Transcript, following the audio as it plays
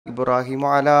ഇബ്രാഹിം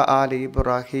അലാ ആലി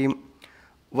ഇബ്രാഹിം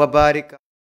വബാരിക.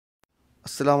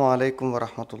 അസ്സലാമു അലൈക്കും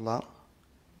വറഹ്മത്തുള്ളാഹി.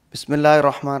 ബിസ്മില്ലാഹിർ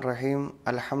റഹ്മാനിർ റഹീം.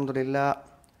 അൽഹംദുലില്ലാഹ്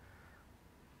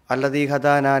അല്ലദീ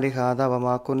ഹദാനാ ലിഹാദാ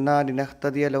വമാ കുന്നാ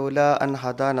ലിനഹ്തദിയ ലൗലാ അൻ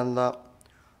ഹദാനല്ലാഹ്.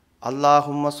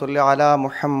 അല്ലാഹുമ്മ സ്വല്ലി അലാ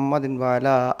മുഹമ്മദിൻ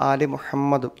വഅലാ ആലി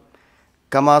മുഹമ്മദ്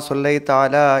കമാ സ്വല്ലൈത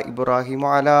അലാ ഇബ്രാഹിം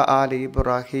വഅലാ ആലി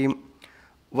ഇബ്രാഹിം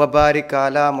വബാരിക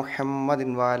അലാ മുഹമ്മദിൻ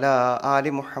വഅലാ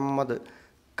ആലി മുഹമ്മദ്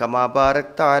കമാ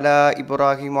ബാരക്ത അലാ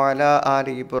ഇബ്രാഹിം വഅലാ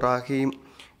ആലി ഇബ്രാഹിം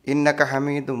ഇന്നക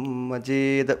ഹമീദും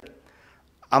മജീദ്.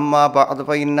 അമ്മാ ബഅദ്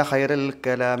ഫഇന്ന ഖൈറൽ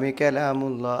കലാമി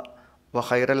കലാമുല്ലാഹ്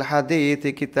വഖൈറൽ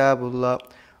ഹദീഥി കിതാബുല്ലാഹ്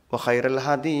വഖൈറൽ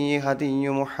ഹദീ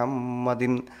ഹദിയ്യു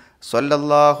മുഹമ്മദിൻ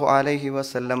സ്വല്ലല്ലാഹു അലൈഹി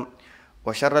വസല്ലം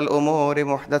വശറൽ ഉമൂരി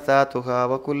മുഹ്ദസാതുഹാ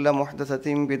വകുല്ല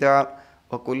മുഹ്ദസത്തിൻ ബിദ്അ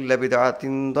വകുല്ല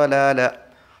ബിദ്അത്തിൻ ളലാല.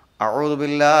 അഊദു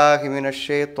ബില്ലാഹി മിനശ്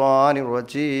ശൈത്വാനിർ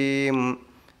റജീം.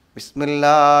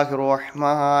 ബിസ്മില്ലാഹിർ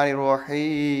റഹ്മാനിർ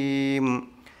റഹീം.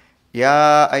 യാ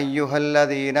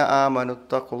അയ്യുഹല്ലദീന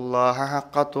ആമനുത്തഖുല്ലാഹ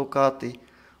ഹഖ്ക തുഖാതിഹി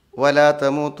വലാ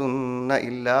തമൂതുന്ന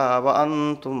ഇല്ലാ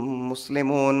വഅൻതും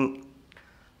മുസ്ലിമൂൻ.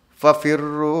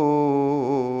 ഫഫിറൂ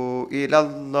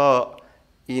ഇലല്ലാഹ്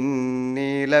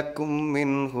ഇന്നി ലക്കും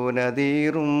മിൻഹു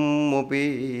നദീറും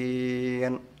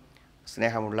മുബീൻ.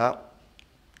 സ്നേഹമുള്ള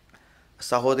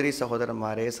സഹോദരി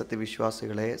സഹോദരന്മാരെ,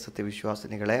 സത്യവിശ്വാസികളെ,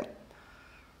 സത്യവിശ്വാസിനികളെ,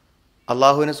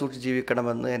 അള്ളാഹുവിനെ സൂക്ഷിച്ച്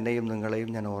ജീവിക്കണമെന്ന് എന്നെയും നിങ്ങളെയും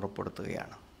ഞാൻ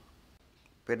ഓർമ്മപ്പെടുത്തുകയാണ്.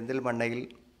 പെരിന്തൽമണ്ണയിൽ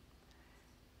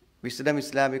വിസ്ഡം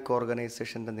ഇസ്ലാമിക്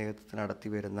ഓർഗനൈസേഷൻ്റെ നേതൃത്വത്തിൽ നടത്തി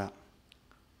വരുന്ന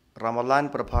റമളാൻ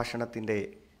പ്രഭാഷണത്തിൻ്റെ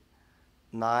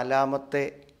 4ാമത്തെ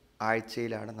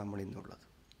ആഴ്ചയിലാണ് നമ്മൾ ഇന്നുള്ളത്.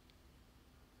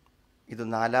 ഇത്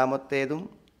 4ാമത്തേതും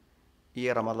ഈ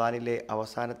റമളാനിലെ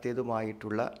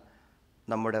അവസാനത്തേതുമായിട്ടുള്ള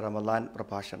നമ്മുടെ റമളാൻ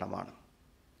പ്രഭാഷണമാണ്.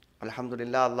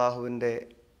 അൽഹംദുലില്ലാഹ്, അള്ളാഹുവിൻ്റെ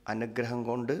അനുഗ്രഹം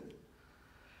കൊണ്ട്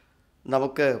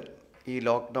നമുക്ക് ഈ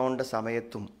ലോക്ക്ഡൗണിൻ്റെ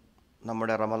സമയത്തും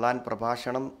നമ്മുടെ റമളാൻ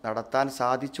പ്രഭാഷണം നടത്താൻ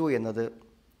സാധിച്ചു എന്നത്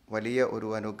വലിയ ഒരു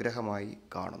അനുഗ്രഹമായി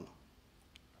കാണുന്നു.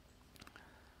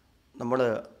 നമ്മൾ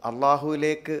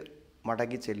അള്ളാഹുവിലേക്ക്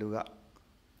മടങ്ങി ചെല്ലുക,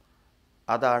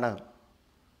 അതാണ്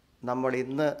നമ്മൾ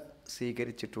ഇന്ന്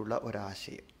സ്വീകരിച്ചിട്ടുള്ള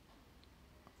ഒരാശയം.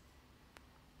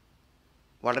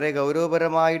 വളരെ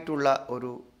ഗൗരവപരമായിട്ടുള്ള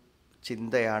ഒരു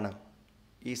ചിന്തയാണ്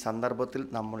ഈ സന്ദർഭത്തിൽ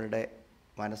നമ്മളുടെ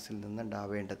മനസ്സിൽ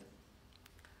നിന്നുണ്ടാവേണ്ടത്.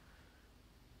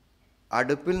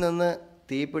 അടുപ്പിൽ നിന്ന്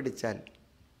തീ പിടിച്ചാൽ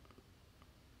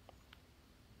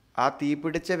ആ തീ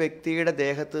പിടിച്ച വ്യക്തിയുടെ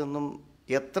ദേഹത്ത് നിന്നും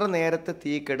എത്ര നേരത്തെ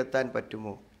തീ കെടുത്താൻ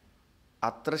പറ്റുമോ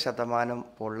അത്ര ശതമാനം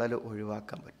പൊള്ളൽ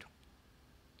ഒഴിവാക്കാൻ പറ്റും.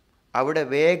 അവിടെ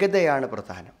വേഗതയാണ്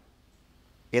പ്രധാനം.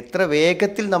 എത്ര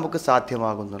വേഗത്തിൽ നമുക്ക്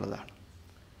സാധ്യമാകുന്നുള്ളതാണ്.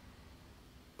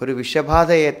 ഒരു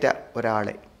വിഷബാധയേറ്റ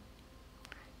ഒരാളെ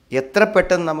എത്ര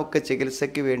പെട്ടെന്ന് നമുക്ക്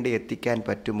ചികിത്സയ്ക്ക് വേണ്ടി എത്തിക്കാൻ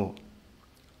പറ്റുമോ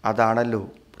അതാണല്ലോ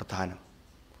പ്രധാനം.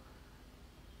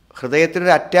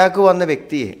 ഹൃദയത്തിനൊരു അറ്റാക്ക് വന്ന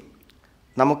വ്യക്തിയെ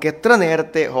നമുക്ക് എത്ര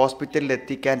നേരത്തെ ഹോസ്പിറ്റലിൽ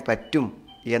എത്തിക്കാൻ പറ്റും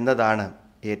എന്നതാണ്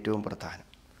ഏറ്റവും പ്രധാനം.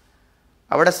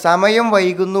 അവിടെ സമയം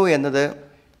വൈകുന്നു എന്നത്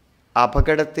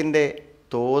അപകടത്തിൻ്റെ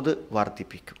തോത്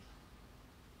വർദ്ധിപ്പിക്കും.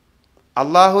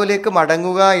 അള്ളാഹുവിലേക്ക്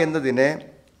മടങ്ങുക എന്നതിന്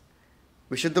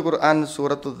വിശുദ്ധ ഖുർആൻ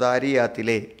സൂറത്തു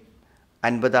ദാരിയാത്തിലെ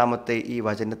 50ാമത്തെ ഈ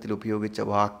വചനത്തിൽ ഉപയോഗിച്ച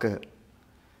വാക്ക്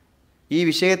ഈ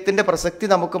വിഷയത്തിൻ്റെ പ്രസക്തി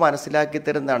നമുക്ക് മനസ്സിലാക്കി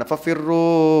തരുന്നതാണ്. ഫഫിറൂ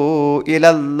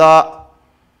ഇലല്ലാഹ്,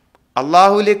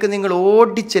 അള്ളാഹുവിലേക്ക് നിങ്ങൾ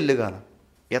ഓടിച്ചെല്ലുക.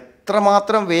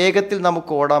 എത്രമാത്രം വേഗത്തിൽ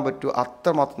നമുക്ക് ഓടാൻ പറ്റുമോ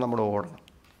അത്രമാത്രം നമ്മൾ ഓടണം.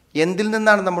 എന്തിൽ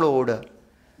നിന്നാണ് നമ്മൾ ഓടുക?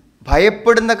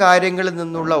 ഭയപ്പെടുന്ന കാര്യങ്ങളിൽ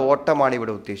നിന്നുള്ള ഓട്ടമാണ്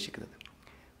ഇവിടെ ഉദ്ദേശിക്കുന്നത്.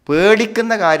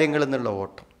 പേടിക്കുന്ന കാര്യങ്ങളിൽ നിന്നുള്ള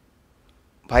ഓട്ടം.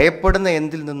 ഭയപ്പെടുന്ന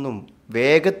എന്തിൽ നിന്നും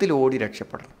വേഗത്തിൽ ഓടി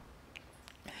രക്ഷപ്പെടണം.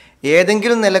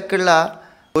 ഏതെങ്കിലും നിലക്കുള്ള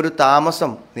ഒരു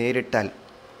താമസം നേരിട്ടാൽ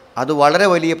അത് വളരെ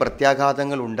വലിയ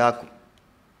പ്രത്യാഘാതങ്ങൾ ഉണ്ടാക്കും.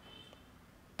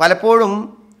 പലപ്പോഴും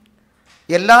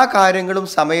എല്ലാ കാര്യങ്ങളും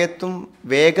സമയത്തും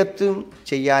വേഗത്തിലും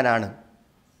ചെയ്യാനാണ്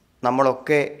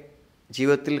നമ്മളൊക്കെ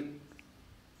ജീവിതത്തിൽ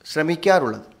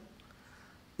ശ്രമിക്കാറുള്ളത്.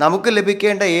 നമുക്ക്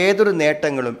ലഭിക്കേണ്ട ഏതൊരു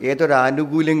നേട്ടങ്ങളും ഏതൊരു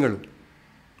ആനുകൂല്യങ്ങളും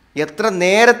എത്ര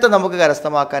നേരത്തെ നമുക്ക്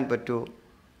കരസ്ഥമാക്കാൻ പറ്റുമോ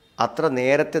അത്ര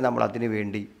നേരത്തെ നമ്മൾ അതിനു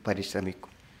വേണ്ടി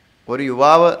പരിശ്രമിക്കും. ഒരു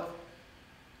യുവാവ്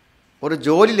ഒരു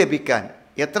ജോലി ലഭിക്കാൻ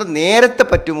എത്ര നേരത്തെ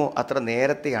പറ്റുമോ അത്ര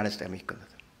നേരത്തെയാണ്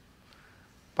ശ്രമിക്കുന്നത്.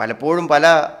 പലപ്പോഴും പല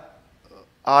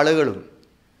ആളുകളും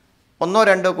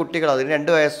 1-2 കുട്ടികൾ, അതിന്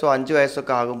 2 വയസ്സോ 5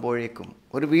 വയസ്സൊക്കെ ആകുമ്പോഴേക്കും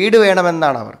ഒരു വീട്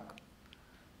വേണമെന്നാണ് അവർക്ക്.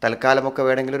 തൽക്കാലമൊക്കെ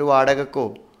വേണമെങ്കിൽ ഒരു വാടകക്കോ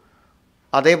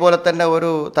അതേപോലെ തന്നെ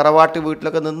ഒരു തറവാട്ട്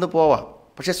വീട്ടിലൊക്കെ നിന്ന് പോവാം.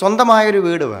 പക്ഷേ സ്വന്തമായൊരു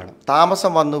വീട് വേണം,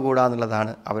 താമസം വന്നുകൂടാ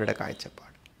എന്നുള്ളതാണ് അവരുടെ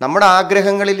കാഴ്ചപ്പാട്. നമ്മുടെ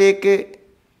ആഗ്രഹങ്ങളിലേക്ക്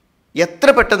എത്ര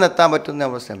പെട്ടെന്ന് എത്താൻ പറ്റുമെന്ന്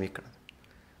നമ്മൾ ശ്രമിക്കണം.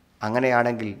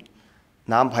 അങ്ങനെയാണെങ്കിൽ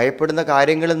നാം ഭയപ്പെടുന്ന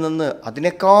കാര്യങ്ങളിൽ നിന്ന്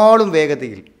അതിനേക്കാളും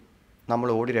വേഗതയിൽ നമ്മൾ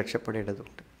ഓടി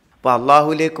രക്ഷപ്പെടേണ്ടതുണ്ട്. അപ്പോൾ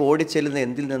അള്ളാഹുവിലേക്ക് ഓടിച്ചെല്ലുന്ന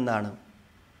എന്തിൽ നിന്നാണ്?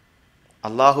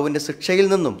 അള്ളാഹുവിൻ്റെ ശിക്ഷയിൽ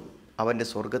നിന്നും അവൻ്റെ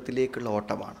സ്വർഗത്തിലേക്കുള്ള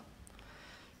ഓട്ടമാണ്.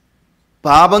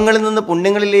 പാപങ്ങളിൽ നിന്ന്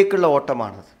പുണ്യങ്ങളിലേക്കുള്ള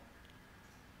ഓട്ടമാണത്.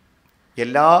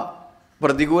 എല്ലാ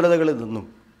പ്രതികൂലതകളിൽ നിന്നും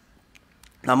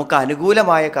നമുക്ക്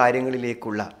അനുകൂലമായ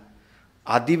കാര്യങ്ങളിലേക്കുള്ള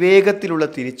അതിവേഗത്തിലുള്ള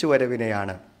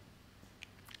തിരിച്ചുവരവിനെയാണ്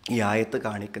ഈ ആയത്ത്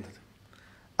കാണിക്കുന്നത്.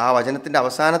 ആ വചനത്തിൻ്റെ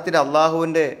അവസാനത്തിൽ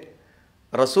അള്ളാഹുവിൻ്റെ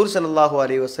റസൂൽ സല്ലല്ലാഹു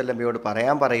അലൈഹി വസല്ലമയോട്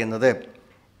പറയുന്നത്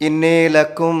ഇന്നീ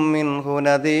ലക്കും മിൻഹു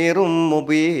നദീറും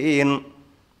മുബീൻ,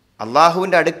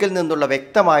 അള്ളാഹുവിൻ്റെ അടുക്കൽ നിന്നുള്ള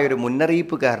വ്യക്തമായൊരു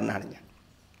മുന്നറിയിപ്പുകാരനാണ് ഞാൻ.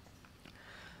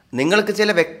 നിങ്ങൾക്ക് ചില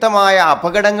വ്യക്തമായ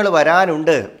അപകടങ്ങൾ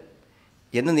വരാനുണ്ട്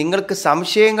എന്ന് നിങ്ങൾക്ക്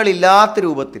സംശയങ്ങളില്ലാത്ത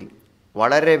രൂപത്തിൽ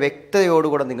വളരെ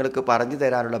വ്യക്തതയോടുകൂടെ നിങ്ങൾക്ക് പറഞ്ഞു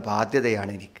തരാനുള്ള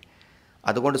ബാധ്യതയാണ് എനിക്ക്.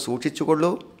 അതുകൊണ്ട്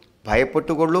സൂക്ഷിച്ചുകൊള്ളൂ,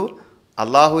 ഭയപ്പെട്ടുകൊള്ളൂ,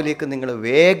 അള്ളാഹുവിലേക്ക് നിങ്ങൾ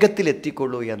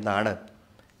വേഗത്തിലെത്തിക്കൊള്ളൂ എന്നാണ്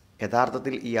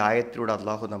യഥാർത്ഥത്തിൽ ഈ ആയത്തിലൂടെ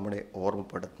അള്ളാഹു നമ്മളെ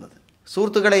ഓർമ്മപ്പെടുത്തുന്നത്.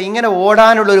 സുഹൃത്തുക്കളെ, ഇങ്ങനെ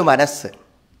ഓടാനുള്ളൊരു മനസ്സ്,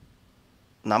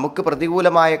 നമുക്ക്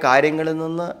പ്രതികൂലമായ കാര്യങ്ങളിൽ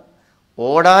നിന്ന്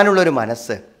ഓടാനുള്ളൊരു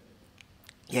മനസ്സ്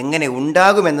എങ്ങനെ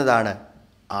ഉണ്ടാകുമെന്നതാണ്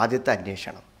ആദ്യത്തെ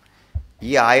അന്വേഷണം.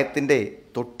 ഈ ആയത്തിൻ്റെ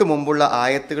തൊട്ട് മുമ്പുള്ള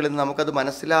ആയത്തുകളിൽ നിന്ന് നമുക്കത്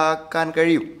മനസ്സിലാക്കാൻ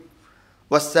കഴിയും.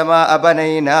 വസ്സമാഅ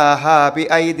ബനൈനാഹാ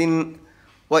ബിഐദിൻ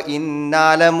വഇന്നാ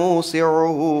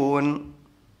ലമൂസിഊൻ,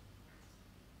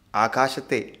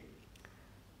 ആകാശത്തെ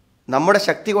നമ്മുടെ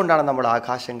ശക്തി കൊണ്ടാണ് നമ്മൾ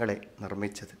ആകാശങ്ങളെ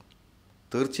നിർമ്മിച്ചത്.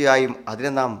 തീർച്ചയായും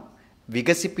അതിനെ നാം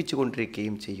വികസിപ്പിച്ചു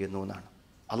കൊണ്ടിരിക്കുകയും ചെയ്യുന്നു എന്നാണ്.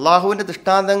 അള്ളാഹുവിൻ്റെ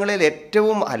ദൃഷ്ടാന്തങ്ങളിൽ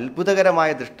ഏറ്റവും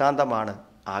അത്ഭുതകരമായ ദൃഷ്ടാന്തമാണ്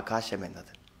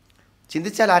ആകാശമെന്നത്.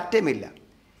 ചിന്തിച്ചാൽ അറ്റമില്ല.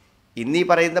 ഇന്നീ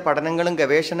പറയുന്ന പഠനങ്ങളും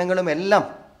ഗവേഷണങ്ങളും എല്ലാം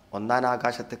ഒന്നാം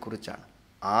ആകാശത്തെക്കുറിച്ചാണ്.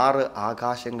 6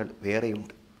 ആകാശങ്ങൾ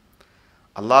വേറെയുണ്ട്.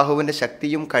 അള്ളാഹുവിൻ്റെ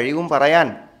ശക്തിയും കഴിവും പറയാൻ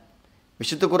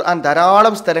വിശുദ്ധ ഖുർആൻ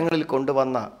ധാരാളം സ്ഥലങ്ങളിൽ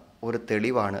കൊണ്ടുവന്ന ഒരു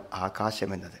തെളിവാണ്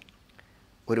ആകാശമെന്നത്.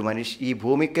 ഈ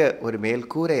ഭൂമിക്ക് ഒരു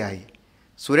മേൽക്കൂരയായി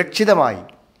സുരക്ഷിതമായി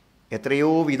എത്രയോ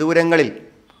വിദൂരങ്ങളിൽ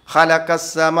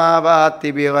ഖലഖസ്സമാവാതി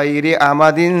ബിഗൈരി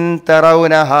അമദിൻ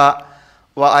തറൗനഹാ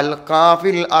വഅൽഖാ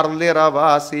ഫിൽ അർളി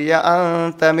റവാസിയ അൻ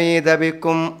തമീദ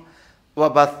ബികും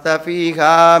വബസ്സ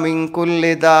ഫീഹാ മിൻ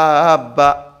കുല്ലി ദാബ്ബ.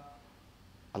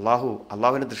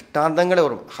 അള്ളാഹുവിൻ്റെ ദൃഷ്ടാന്തങ്ങളെ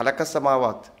ഓർമ്മ.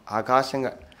 ഖലഖസ്സമാവാത്ത്,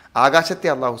 ആകാശത്തെ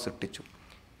അള്ളാഹു സൃഷ്ടിച്ചു.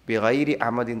 ബിഗൈരി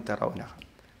അമദിൻ തറൗനഹാ,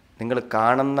 നിങ്ങൾ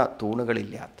കാണുന്ന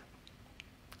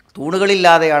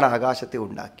തൂണുകളില്ലാതെയാണ് ആകാശത്തെ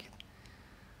ഉണ്ടാക്കിയത്.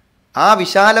 ആ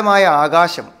വിശാലമായ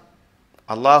ആകാശം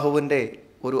അള്ളാഹുവിൻ്റെ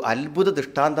ഒരു അത്ഭുത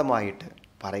ദൃഷ്ടാന്തമായിട്ട്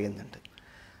പറയുന്നുണ്ട്.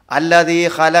 അല്ലദീ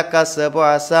ഖലഖ സബ്അ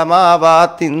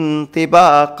സമാവാതിൻ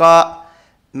തിബാഖ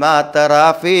മാ തറാ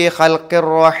ഫീ ഖൽഖിർ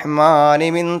റഹ്മാനി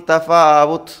മിൻ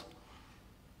തഫാവുത്.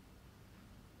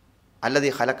 അല്ലദീ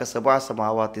ഖലഖ സബ്അ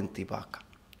സമാവാതിൻ തിബാഖ,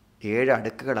 7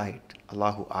 അടുക്കുകളായിട്ട്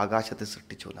അള്ളാഹു ആകാശത്തെ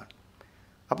സൃഷ്ടിച്ചു എന്നാണ്.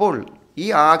 അപ്പോൾ ഈ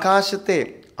ആകാശത്തെ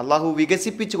അള്ളാഹു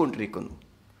വികസിപ്പിച്ചു കൊണ്ടിരിക്കുന്നു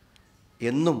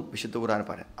എന്നും വിശുദ്ധ ഖുർആൻ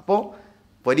പറയാം. അപ്പോൾ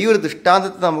വലിയൊരു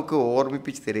ദൃഷ്ടാന്തത്തെ നമുക്ക്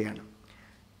ഓർമ്മിപ്പിച്ച് തരികയാണ്.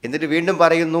 എന്നിട്ട് വീണ്ടും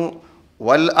പറയുന്നു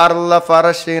വൽ അർള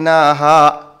ഫറശ്നാഹാ,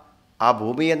 ആ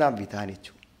ഭൂമിയെ നാം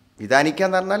വിധാനിച്ചു. വിധാനിക്കുക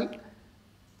എന്ന് പറഞ്ഞാൽ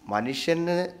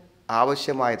മനുഷ്യന്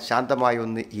ആവശ്യമായ ശാന്തമായി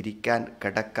ഒന്ന് ഇരിക്കാൻ,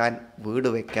 കിടക്കാൻ, വീട്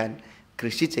വയ്ക്കാൻ,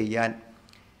 കൃഷി ചെയ്യാൻ,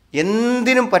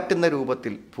 എന്തിനും പറ്റുന്ന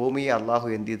രൂപത്തിൽ ഭൂമിയെ അള്ളാഹു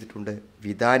എന്ത് ചെയ്തിട്ടുണ്ട്?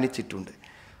 വിധാനിച്ചിട്ടുണ്ട്.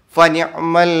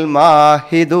 ഫനിഅമൽ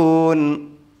മാഹിദൂൻ,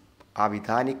 ആ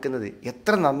വിധാനിക്കുന്നത്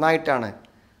എത്ര നന്നായിട്ടാണ്,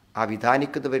 ആ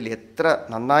വിധാനിക്കുന്നവരിൽ എത്ര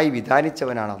നന്നായി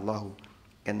വിധാനിച്ചവനാണ് അള്ളാഹു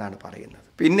എന്നാണ് പറയുന്നത്.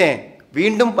 പിന്നെ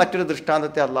വീണ്ടും മറ്റൊരു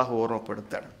ദൃഷ്ടാന്തത്തെ അള്ളാഹു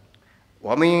ഓർമ്മപ്പെടുത്തുകയാണ്.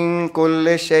 വമിൻ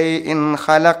കുല്ലി ഷൈഇൻ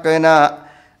ഖലഖ്നാ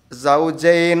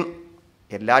സൗജൈൻ,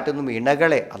 എല്ലാറ്റിനും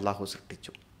ഇണകളെ അള്ളാഹു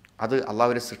സൃഷ്ടിച്ചു. അത്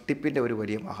അള്ളാഹുവിൻ്റെ സൃഷ്ടിപ്പിൻ്റെ ഒരു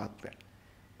വലിയ മഹാത്മ്യമാണ്.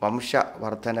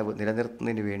 വംശവർദ്ധനവ്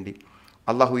നിലനിർത്തുന്നതിന് വേണ്ടി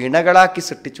അള്ളാഹു ഇണകളാക്കി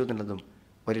സൃഷ്ടിച്ചു എന്നുള്ളതും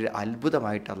ഒരു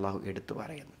അത്ഭുതമായിട്ട് അള്ളാഹു എടുത്തു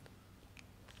പറയുന്നുണ്ട്.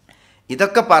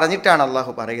 ഇതൊക്കെ പറഞ്ഞിട്ടാണ്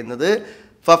അള്ളാഹു പറയുന്നത്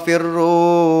ഫഫിറൂ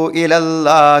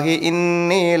ഇലല്ലാഹി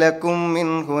ഇന്നി ലക്കും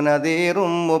മിൻഹു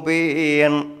നദീറും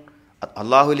മുബീൻ,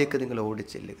 അള്ളാഹുലേക്ക് നിങ്ങൾ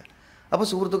ഓടിച്ചെല്ലുക. അപ്പോൾ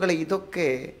സുഹൃത്തുക്കളെ, ഇതൊക്കെ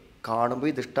കാണുമ്പോൾ,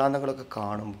 ഈ ദൃഷ്ടാന്തങ്ങളൊക്കെ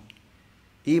കാണുമ്പോൾ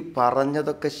ഈ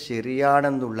പറഞ്ഞതൊക്കെ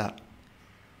ശരിയാണെന്നുള്ള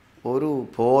ഒരു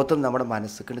ബോധം നമ്മുടെ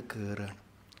മനസ്സിൽ കയറുകയാണ്.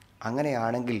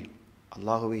 അങ്ങനെയാണെങ്കിൽ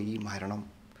അള്ളാഹുവേ, ഈ മരണം,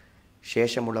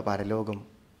 ശേഷമുള്ള പരലോകം,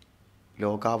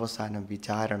 ലോകാവസാനം,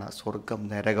 വിചാരണ, സ്വർഗം,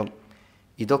 നരകം,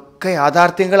 ഇതൊക്കെ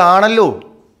യാഥാർത്ഥ്യങ്ങളാണല്ലോ.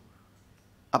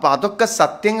 അപ്പോൾ അതൊക്കെ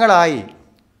സത്യങ്ങളായി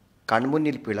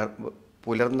കൺമുന്നിൽ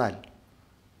പുലർന്നാൽ,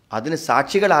 അതിന്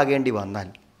സാക്ഷികളാകേണ്ടി വന്നാൽ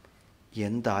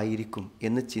എന്തായിരിക്കും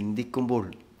എന്ന് ചിന്തിക്കുമ്പോൾ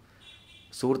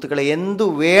സുഹൃത്തുക്കളെ, എന്തു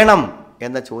വേണം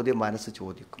എന്ന ചോദ്യം മനസ്സ്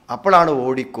ചോദിക്കും. അപ്പോഴാണ്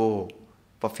ഓടിക്കോ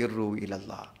ഫഫിറൂ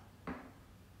ഇലല്ലാ,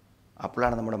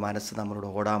 അപ്പോഴാണ് നമ്മുടെ മനസ്സ് നമ്മളോട്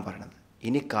ഓടാൻ പറയണത്.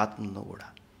 ഇനി കാത്തു നിന്നുകൂടാ,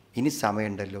 ഇനി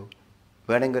സമയമുണ്ടല്ലോ,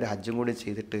 വേണമെങ്കിൽ ഒരു ഹജ്ജും കൂടി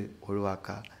ചെയ്തിട്ട്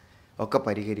ഒഴിവാക്കാം, ഒക്കെ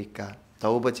പരിഹരിക്കാം,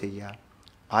 തൗബ ചെയ്യാം,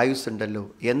 ആയുസ്സുണ്ടല്ലോ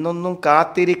എന്നൊന്നും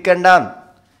കാത്തിരിക്കണ്ട.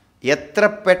 എത്ര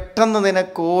പെട്ടെന്ന്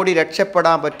നിനക്ക് ഓടി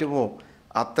രക്ഷപ്പെടാൻ പറ്റുമോ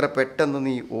അത്ര പെട്ടെന്ന്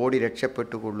നീ ഓടി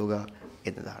രക്ഷപ്പെട്ടുകൊള്ളുക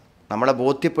എന്നതാണ് നമ്മളെ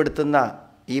ബോധ്യപ്പെടുത്തുന്ന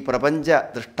ഈ പ്രപഞ്ച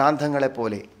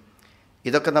ദൃഷ്ടാന്തങ്ങളെപ്പോലെ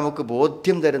ഇതൊക്കെ നമുക്ക്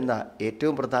ബോധ്യം തരുന്ന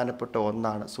ഏറ്റവും പ്രധാനപ്പെട്ട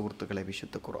ഒന്നാണ് സുഹൃത്തുക്കളെ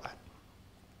വിശുദ്ധ ഖുർആൻ.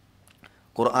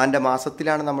 ഖുർആൻ്റെ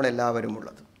മാസത്തിലാണ് നമ്മളെല്ലാവരും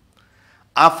ഉള്ളത്.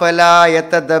 അഫലാ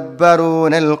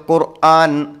യതദബ്ബറൂനൽ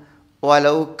ഖുർആൻ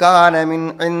വലൗ കാന മിൻ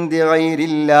ഇൻദി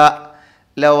ഗൈരില്ലാ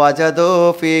ലവജദൂ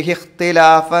ഫീഹി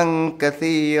ഇഖ്തിലാഫൻ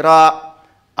കസീറാ.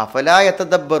 അഫലാ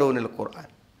യതദബ്ബറൂനൽ ഖുർആൻ,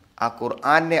 ആ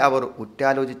ഖുർആനെ അവർ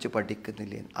ഉറ്റാലോചിച്ച്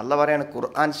പഠിക്കുന്നില്ലേ? അല്ലാഹ് പറയാണ്,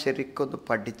 ഖുർആൻ ശരിക്കൊന്ന്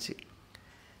പഠിച്ച്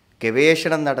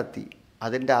ഗവേഷണം നടത്തി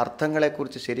അതിൻ്റെ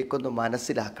അർത്ഥങ്ങളെക്കുറിച്ച് ശരിക്കൊന്ന്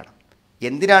മനസ്സിലാക്കണം.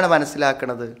 എന്തിനാണ്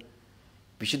മനസ്സിലാക്കണത്?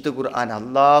 വിശുദ്ധ ഖുർആൻ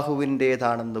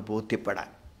അള്ളാഹുവിൻ്റേതാണെന്ന് ബോധ്യപ്പെടാൻ.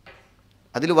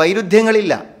 അതിൽ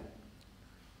വൈരുദ്ധ്യങ്ങളില്ല.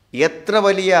 എത്ര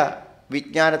വലിയ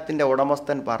വിജ്ഞാനത്തിൻ്റെ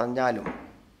ഉടമസ്ഥൻ പറഞ്ഞാലും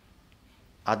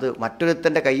അത്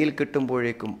മറ്റൊരുത്തൻ്റെ കയ്യിൽ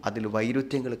കിട്ടുമ്പോഴേക്കും അതിൽ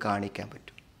വൈരുദ്ധ്യങ്ങൾ കാണിക്കാൻ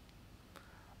പറ്റും.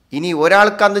 ഇനി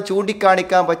ഒരാൾക്ക് അന്ന്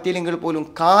ചൂണ്ടിക്കാണിക്കാൻ പറ്റിയില്ലെങ്കിൽ പോലും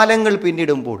കാലങ്ങൾ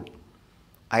പിന്നിടുമ്പോൾ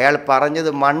അയാൾ പറഞ്ഞത്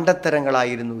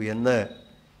മണ്ടത്തരങ്ങളായിരുന്നു എന്ന്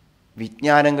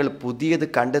വിജ്ഞാനങ്ങൾ പുതിയത്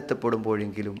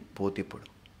കണ്ടെത്തപ്പെടുമ്പോഴെങ്കിലും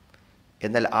ബോധ്യപ്പെടും.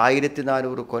 എന്നാൽ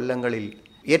 1400 കൊല്ലങ്ങളിൽ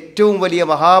ഏറ്റവും വലിയ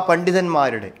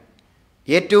മഹാപണ്ഡിതന്മാരുടെ,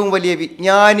 ഏറ്റവും വലിയ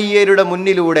വിജ്ഞാനീയരുടെ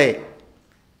മുന്നിലൂടെ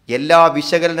എല്ലാ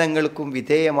വിശകലനങ്ങൾക്കും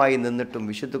വിധേയമായി നിന്നിട്ടും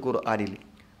വിശുദ്ധ ഖുർആനിൽ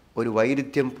ഒരു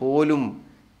വൈരുദ്ധ്യം പോലും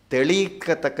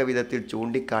തെളിയിക്കത്തക്ക വിധത്തിൽ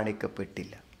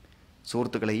ചൂണ്ടിക്കാണിക്കപ്പെട്ടില്ല.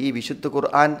 സുഹൃത്തുക്കളെ, ഈ വിശുദ്ധ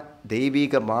ഖുർആൻ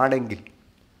ദൈവികമാണെങ്കിൽ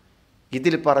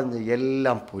ഇതിൽ പറഞ്ഞ്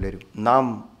എല്ലാം പുലരും. നാം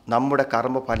നമ്മുടെ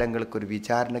കർമ്മഫലങ്ങൾക്കൊരു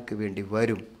വിചാരണയ്ക്ക് വേണ്ടി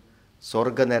വരും.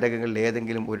 സ്വർഗനരകങ്ങളിൽ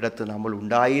ഏതെങ്കിലും ഒരിടത്ത് നമ്മൾ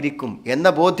ഉണ്ടായിരിക്കും എന്ന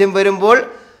ബോധ്യം വരുമ്പോൾ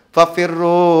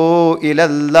ഫഫിറൂ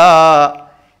ഇലല്ലാഹ്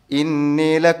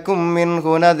ഇന്നി ലക്കും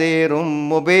മിൻഹു നദീറും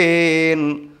മുബീൻ,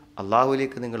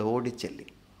 അള്ളാഹുവിലേക്ക് നിങ്ങൾ ഓടിച്ചെല്ലി,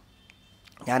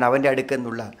 ഞാൻ അവൻ്റെ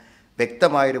അടുക്കെന്നുള്ള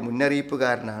വ്യക്തമായൊരു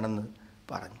മുന്നറിയിപ്പുകാരനാണെന്ന്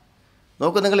പറഞ്ഞു.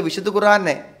 നോക്കൂ, നിങ്ങൾ വിശുദ്ധ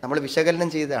ഖുർആനെ നമ്മൾ വിശകലനം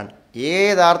ചെയ്തതാണ്.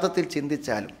 ഏതർത്ഥത്തിൽ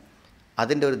ചിന്തിച്ചാലും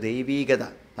അതിൻ്റെ ഒരു ദൈവീകത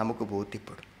നമുക്ക്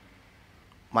ബോധ്യപ്പെടും.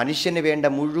 മനുഷ്യന് വേണ്ട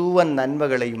മുഴുവൻ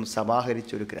നന്മകളെയും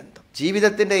സമാഹരിച്ചൊരു ഗ്രന്ഥം.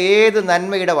 ജീവിതത്തിൻ്റെ ഏത്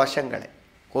നന്മയുടെ വശങ്ങളെ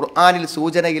ഖുർആനിൽ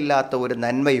സൂചനയില്ലാത്ത ഒരു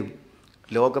നന്മയും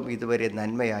ലോകം ഇതുവരെ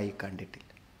നന്മയായി കണ്ടിട്ടില്ല.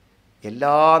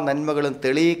 എല്ലാ നന്മകളും,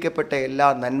 തെളിയിക്കപ്പെട്ട എല്ലാ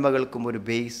നന്മകൾക്കും ഒരു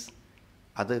ബേസ്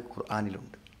അത്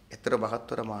ഖുർആനിലുണ്ട്. എത്ര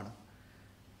മഹത്തരമാണ്!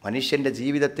 മനുഷ്യൻ്റെ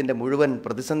ജീവിതത്തിൻ്റെ മുഴുവൻ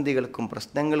പ്രതിസന്ധികൾക്കും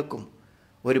പ്രശ്നങ്ങൾക്കും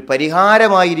ഒരു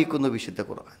പരിഹാരമായിരിക്കുന്നു വിശുദ്ധ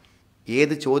ഖുർആൻ.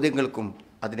 ഏത് ചോദ്യങ്ങൾക്കും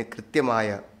അതിന് കൃത്യമായ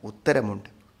ഉത്തരമുണ്ട്.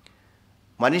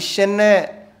 മനുഷ്യന്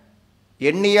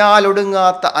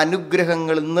എണ്ണിയാലൊടുങ്ങാത്ത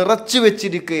അനുഗ്രഹങ്ങൾ നിറച്ചു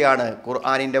വെച്ചിരിക്കുകയാണ്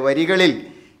ഖുർആനിൻ്റെ വരികളിൽ.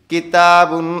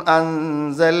 കിതാബുൻ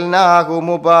അൻസൽനാഹു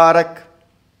മുബാറക്,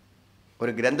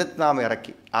 ഒരു ഗ്രന്ഥത്തെ നാം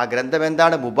ഇറക്കി. ആ ഗ്രന്ഥം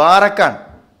എന്താണ്? മുബാറക്കാണ്.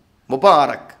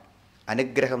 മുബാറക്,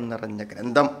 അനുഗ്രഹം നിറഞ്ഞ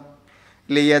ഗ്രന്ഥം.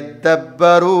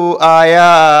 ലിയദ്ദബ്ബറു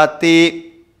ആയാതി,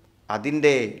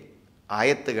 അതിൻ്റെ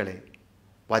ആയത്തുകളെ,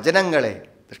 വചനങ്ങളെ,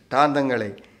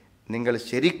 ദൃഷ്ടാന്തങ്ങളെ നിങ്ങൾ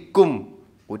ശരിക്കും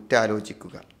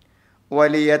ഉറ്റാലോചിക്കുക.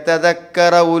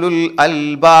 വലിയതദക്കറ ഉലുൽ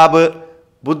അൽബാബ്,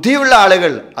 ബുദ്ധിയുള്ള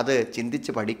ആളുകൾ അത്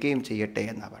ചിന്തിച്ച് പഠിക്കുകയും ചെയ്യട്ടെ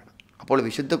എന്നാണ് വേണം. അപ്പോൾ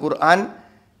വിശുദ്ധ ഖുർആൻ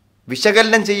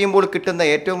വിശകലനം ചെയ്യുമ്പോൾ കിട്ടുന്ന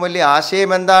ഏറ്റവും വലിയ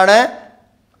ആശയം എന്താണ്?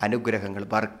 അനുഗ്രഹങ്ങൾ,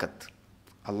 ബർക്കത്ത്.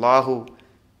 അള്ളാഹു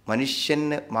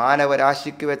മനുഷ്യന്,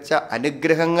 മാനവരാശിക്ക് വെച്ച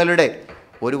അനുഗ്രഹങ്ങളുടെ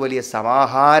ഒരു വലിയ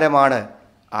സമാഹാരമാണ്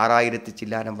 6000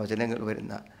 ചില്ലാനം വചനങ്ങൾ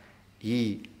വരുന്ന ഈ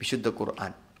വിശുദ്ധ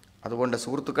ഖുർആൻ. അതുകൊണ്ട്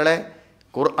സുഹൃത്തുക്കളെ,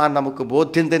 ഖുർആൻ നമുക്ക്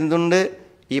ബോധ്യം തരുന്നുണ്ട്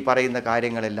ഈ പറയുന്ന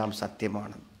കാര്യങ്ങളെല്ലാം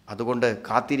സത്യമാണ്. അതുകൊണ്ട്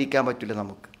കാത്തിരിക്കാൻ പറ്റില്ല,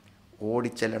 നമുക്ക്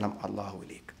ഓടിച്ചെല്ലണം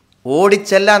അള്ളാഹുവിലേക്ക്.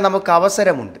 ഓടിച്ചെല്ലാൻ നമുക്ക്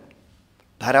അവസരമുണ്ട്.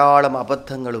 ധാരാളം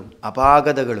അബദ്ധങ്ങളും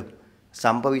അപാകതകളും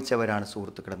സംഭവിച്ചവരാണ്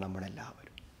സുഹൃത്തുക്കളെ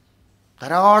നമ്മളെല്ലാവരും.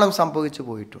 ധാരാളം സംഭവിച്ചു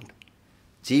പോയിട്ടുണ്ട്.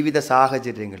 ജീവിത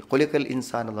സാഹചര്യങ്ങൾ, ഖുലിഖൽ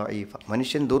ഇൻസാനു ദഈഫ,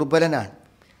 മനുഷ്യൻ ദുർബലനാണ്.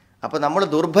 അപ്പോൾ നമ്മൾ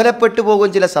ദുർബലപ്പെട്ടു പോകും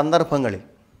ചില സന്ദർഭങ്ങളിൽ.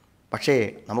 പക്ഷേ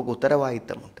നമുക്ക്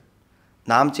ഉത്തരവാദിത്തമുണ്ട്.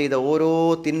 നാം ചെയ്ത ഓരോ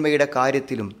തിന്മയുടെ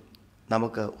കാര്യത്തിലും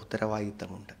നമുക്ക്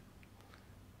ഉത്തരവാദിത്തമുണ്ട്.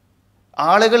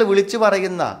 ആളുകൾ വിളിച്ചു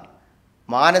പറയുന്ന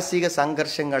മാനസിക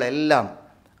സംഘർഷങ്ങളെല്ലാം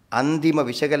അന്തിമ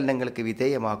വിശകലനങ്ങൾക്ക്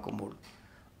വിധേയമാക്കുമ്പോൾ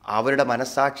അവരുടെ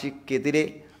മനസ്സാക്ഷിക്കെതിരെ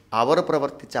അവർ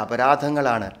പ്രവർത്തിച്ച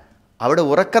അപരാധങ്ങളാണ് അവിടെ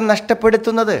ഉറക്കം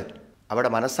നഷ്ടപ്പെടുത്തുന്നത്, അവിടെ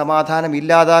മനസ്സമാധാനം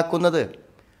ഇല്ലാതാക്കുന്നത്,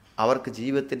 അവർക്ക്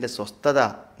ജീവിതത്തിൻ്റെ സ്വസ്ഥത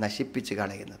നശിപ്പിച്ച്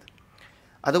കളയുന്നത്.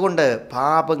 അതുകൊണ്ട്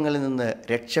പാപങ്ങളിൽ നിന്ന്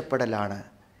രക്ഷപ്പെടലാണ്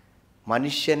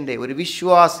മനുഷ്യൻ്റെ, ഒരു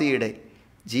വിശ്വാസിയുടെ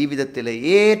ജീവിതത്തിലെ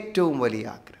ഏറ്റവും വലിയ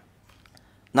ആഗ്രഹം.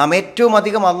 നാം ഏറ്റവും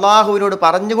അധികം അള്ളാഹുവിനോട്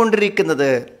പറഞ്ഞുകൊണ്ടിരിക്കുന്നത്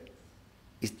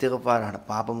ഇസ്തിഗ്ഫാറാണ്,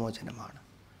 പാപമോചനമാണ്.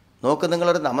 നോക്ക്,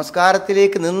 നിങ്ങളൊരു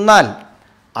നമസ്കാരത്തിലേക്ക് നിന്നാൽ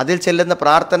അതിൽ ചെല്ലുന്ന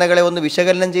പ്രാർത്ഥനകളെ ഒന്ന്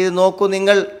വിശകലനം ചെയ്ത് നോക്കൂ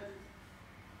നിങ്ങൾ.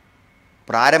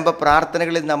 പ്രാരംഭ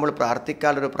പ്രാർത്ഥനകളിൽ നമ്മൾ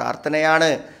പ്രാർത്ഥിക്കാനൊരു പ്രാർത്ഥനയാണ്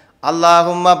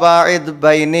അല്ലാഹുമ്മ ബാഇദ്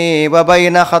ബൈനി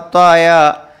വബൈന ഖത്തായ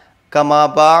കമാ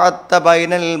ബഅദ്ത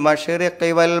ബൈനൽ മശ്രിഖി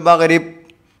വൽ മഗ്രിബ്.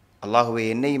 അല്ലാഹുവേ,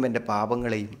 എന്നെയും എൻ്റെ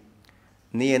പാപങ്ങളെയും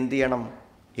നീ എന്ത് ചെയ്യണം?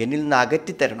 എന്നിൽ നിന്ന്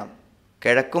അകറ്റിത്തരണം,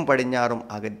 കിഴക്കും പടിഞ്ഞാറും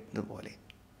അകറ്റുപോലെ.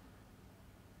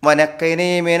 വനഖിനി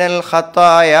മിനൽ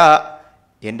ഖത്തായ,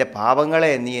 എൻ്റെ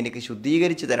പാപങ്ങളെ നീ എനിക്ക്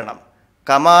ശുദ്ധീകരിച്ചു തരണം.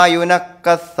 കമാ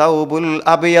യുനഖ്ക സൗബുൽ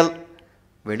അബിയൽ,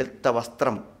 വെളുത്ത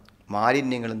വസ്ത്രം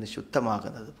മാലിന്യങ്ങളിൽ നിന്ന്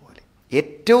ശുദ്ധമാകുന്നത് പോലെ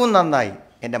ഏറ്റവും നന്നായി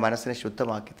എൻ്റെ മനസ്സിനെ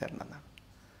ശുദ്ധമാക്കി തരണം എന്നാണ്.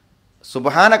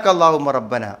 സുബ്ഹാനക അല്ലാഹുമ്മ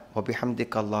റബ്ബന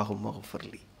വബിഹംദിക അല്ലാഹുമ്മ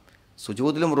ഗഫിർലി.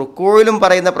 സുജൂദിലും റുക്കൂയിലും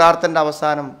പറയുന്ന പ്രാർത്ഥനയുടെ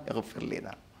അവസാനം ഗഫിർലി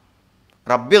എന്നാണ്.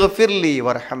 റബ്ബി ഗഫിർലി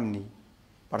വർഹംനി,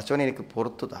 പടച്ചോനെ എനിക്ക്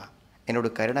പുറത്തു താ, എന്നോട്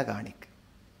കരുണ കാണിക്ക്.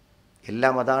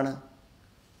 എല്ലാം അതാണ്.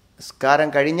 നിസ്കാരം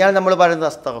കഴിഞ്ഞാൽ നമ്മൾ പറയുന്നത്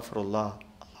അസ്തഗ്ഫിറുല്ലാഹ്,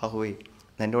 അല്ലാഹുവേ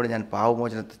നിന്നോട് ഞാൻ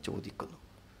പാവമോചനത്തെ ചോദിക്കുന്നു.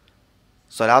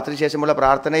 സ്വലാത്തിന് ശേഷമുള്ള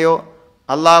പ്രാർത്ഥനയോ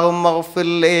അല്ലാഹുമ്മ ഗഫിർ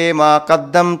ലീ മാ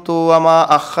ഖദ്ദംതു വമാ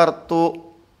അഖർതു,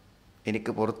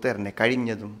 എനിക്ക് പുറത്തു തരണേ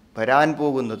കഴിഞ്ഞതും വരാൻ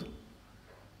പോകുന്നതും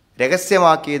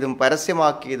രഹസ്യമാക്കിയതും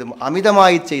പരസ്യമാക്കിയതും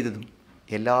അമിതമായി ചെയ്തതും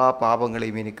എല്ലാ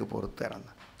പാപങ്ങളെയും എനിക്ക് പുറത്തു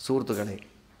തരണം. സുഹൃത്തുക്കളെ,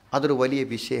 അതൊരു വലിയ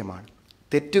വിഷയമാണ്.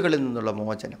 തെറ്റുകളിൽ നിന്നുള്ള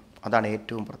മോചനം, അതാണ്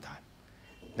ഏറ്റവും പ്രധാനം.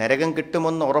 നരകം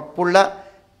കിട്ടുമെന്ന് ഉറപ്പുള്ള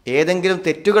ഏതെങ്കിലും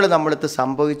തെറ്റുകൾ നമ്മളടുത്ത്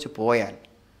സംഭവിച്ചു പോയാൽ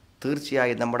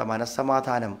തീർച്ചയായും നമ്മുടെ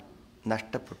മനസ്സമാധാനം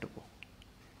നഷ്ടപ്പെട്ടു പോകും.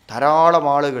 ധാരാളം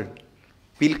ആളുകൾ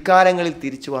പിൽക്കാലങ്ങളിൽ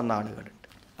തിരിച്ചു വന്ന ആളുകളുണ്ട്.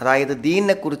 അതായത്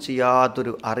ദീനിനെക്കുറിച്ച്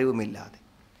യാതൊരു അറിവുമില്ലാതെ,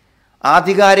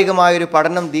 ആധികാരികമായൊരു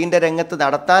പഠനം ദീൻ്റെ രംഗത്ത്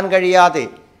നടത്താൻ കഴിയാതെ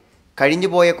കഴിഞ്ഞു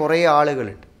പോയ കുറേ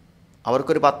ആളുകളുണ്ട്.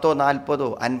 അവർക്കൊരു 10, 40,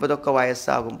 50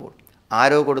 വയസ്സാകുമ്പോൾ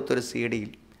ആരോ കൊടുത്തൊരു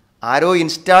CD-യിൽ, ആരോ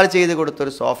ഇൻസ്റ്റാൾ ചെയ്ത്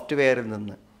കൊടുത്തൊരു സോഫ്റ്റ്വെയറിൽ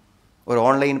നിന്ന്, ഒരു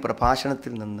ഓൺലൈൻ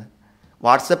പ്രഭാഷണത്തിൽ നിന്ന്,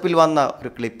 വാട്സപ്പിൽ വന്ന ഒരു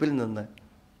ക്ലിപ്പിൽ നിന്ന്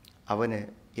അവന്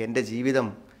എൻ്റെ ജീവിതം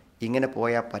ഇങ്ങനെ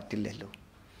പോയാൽ പറ്റില്ലല്ലോ,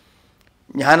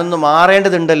 ഞാനൊന്ന്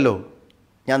മാറേണ്ടതുണ്ടല്ലോ,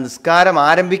 ഞാൻ നിസ്കാരം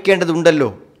ആരംഭിക്കേണ്ടതുണ്ടല്ലോ,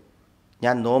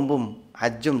 ഞാൻ നോമ്പും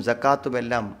ഹജ്ജും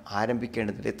സക്കാത്തുമെല്ലാം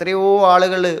ആരംഭിക്കേണ്ടതുണ്ട്. എത്രയോ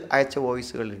ആളുകൾ അയച്ച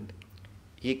വോയിസുകളുണ്ട്.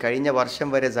 ഈ കഴിഞ്ഞ വർഷം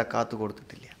വരെ സക്കാത്ത്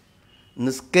കൊടുത്തിട്ടില്ല,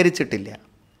 നിസ്കരിച്ചിട്ടില്ല,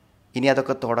 ഇനി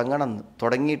അതൊക്കെ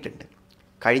തുടങ്ങിയിട്ടുണ്ട്.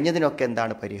 കഴിഞ്ഞതിനൊക്കെ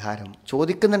എന്താണ് പരിഹാരം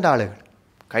ചോദിക്കുന്നുണ്ട് ആളുകൾ.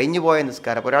 കഴിഞ്ഞു പോയ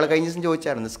നിസ്കാരം, ഒരാൾ കഴിഞ്ഞ ദിവസം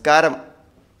ചോദിച്ചായിരുന്നു, നിസ്കാരം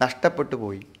നഷ്ടപ്പെട്ടു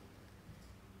പോയി,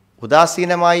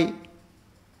 ഉദാസീനമായി,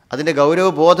 അതിൻ്റെ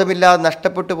ഗൗരവബോധമില്ലാതെ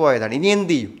നഷ്ടപ്പെട്ടു പോയതാണ്. ഇനി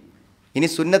എന്ത് ചെയ്യും? ഇനി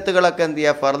സുന്നത്തുകളൊക്കെ എന്ത്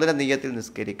ചെയ്യുക? ഫർദിൻ്റെ നിയ്യത്തിൽ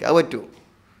നിസ്കരിക്കുക. അത് പറ്റുമോ?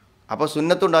 അപ്പോൾ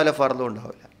സുന്നത്തും ഉണ്ടാവില്ല, ഫർദും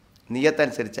ഉണ്ടാവില്ല.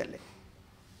 നിയ്യത്തനുസരിച്ചല്ലേ.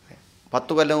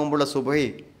 10 കൊല്ലം മുമ്പുള്ള സുബഹി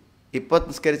ഇപ്പോൾ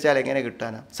നിസ്കരിച്ചാൽ എങ്ങനെ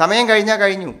കിട്ടാനാണ്? സമയം കഴിഞ്ഞാൽ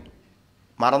കഴിഞ്ഞു.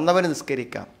 മറന്നവന്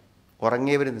നിസ്കരിക്കാം,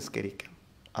 ഉറങ്ങിയവന് നിസ്കരിക്കാം,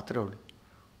 അത്രേ ഉള്ളൂ.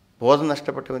 ബോധം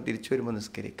നഷ്ടപ്പെട്ടവൻ തിരിച്ചു വരുമ്പോൾ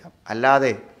നിസ്കരിക്കാം,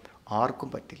 അല്ലാതെ ആർക്കും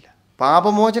പറ്റില്ല.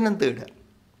 പാപമോചനം തേടുക.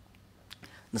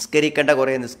 നിസ്കരിക്കേണ്ട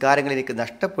കുറേ നിസ്കാരങ്ങൾ എനിക്ക്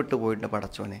നഷ്ടപ്പെട്ടു പോയിട്ടുണ്ട്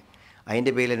പടച്ചോനെ,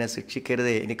 അതിൻ്റെ പേരിൽ എന്നെ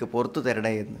ശിക്ഷിക്കരുതേ, എനിക്ക് പുറത്തു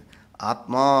തരണേ എന്ന്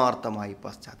ആത്മാർത്ഥമായി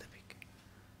പശ്ചാത്തപിക്കുക.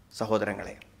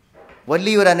 സഹോദരങ്ങളെ,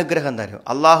 വലിയൊരു അനുഗ്രഹം തരും.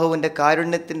 അള്ളാഹുവിൻ്റെ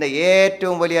കാരുണ്യത്തിൻ്റെ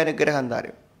ഏറ്റവും വലിയ അനുഗ്രഹം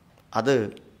തരും. അത്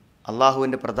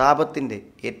അള്ളാഹുവിൻ്റെ പ്രതാപത്തിൻ്റെ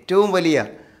ഏറ്റവും വലിയ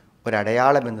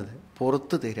ഒരടയാളം എന്നത്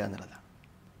പുറത്തു തരിക എന്നുള്ളതാണ്.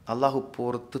 അള്ളാഹു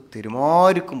പുറത്തു തരും,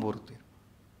 ആർക്കും പുറത്തു തരും.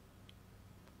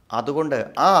 അതുകൊണ്ട്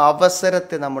ആ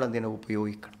അവസരത്തെ നമ്മൾ എന്തിനെ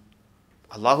ഉപയോഗിക്കണം?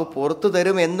 അള്ളാഹു പുറത്തു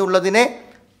തരും എന്നുള്ളതിനെ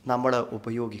നമ്മൾ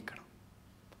ഉപയോഗിക്കണം.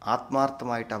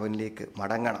 ആത്മാർത്ഥമായിട്ട് അവനിലേക്ക്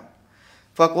മടങ്ങണം.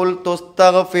 ഫഖുൽ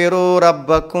തുസ്തഗ്ഫിറൂ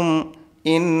റബ്ബക്കും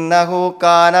ഇന്നഹു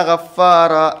കാന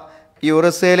ഗഫാറ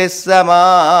യുർസിലിസ്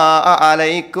സമാഅ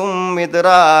അലൈക്കും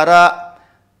മിദ്റാറ.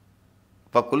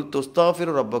 ഫഖുൽ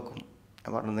തുസ്തഗ്ഫിറൂ റബ്ബക്കും,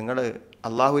 ഞാൻ പറഞ്ഞു, നിങ്ങൾ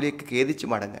അള്ളാഹുവിലേക്ക് ഖേദിച്ച്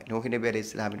മടങ്ങുക. നൂഹ് നബി അലൈഹി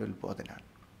ഇസ്ലാമിൻ്റെ ഉത്ബോധനമാണ്.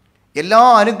 എല്ലാ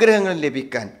അനുഗ്രഹങ്ങളും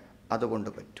ലഭിക്കാൻ അതുകൊണ്ട്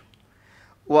പറ്റും.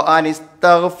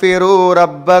 വഅനിസ്തഗ്ഫിറൂ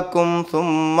റബ്ബക്കും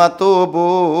സുമ്മ തൂബൂ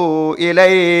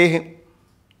ഇലൈഹി,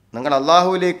 നിങ്ങൾ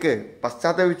അള്ളാഹുവിലേക്ക്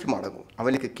പശ്ചാത്തപിച്ച് മടങ്ങും,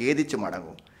 അവനിലേക്ക് ഖേദിച്ച്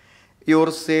മടങ്ങും.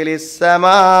 യുർസിലിസ്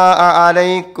സമാഅ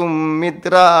അലൈക്കും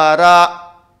മിദ്റാറ,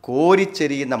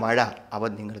 കോരിച്ചെരിയുന്ന മഴ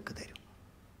അവൻ നിങ്ങൾക്ക് തരും.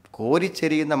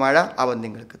 കോരിച്ചെരിയുന്ന മഴ അവൻ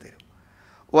നിങ്ങൾക്ക് തരും.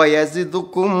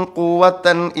 വയസിദുക്കും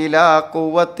ഖുവതൻ ഇലാ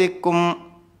ഖുവതിക്കും,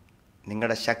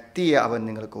 നിങ്ങളുടെ ശക്തിയെ അവൻ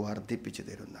നിങ്ങൾക്ക് വർദ്ധിപ്പിച്ചു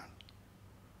തരുന്നതാണ്.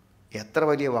 എത്ര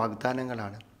വലിയ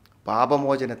വാഗ്ദാനങ്ങളാണ്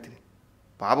പാപമോചനത്തിന്.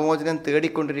 പാപമോചനം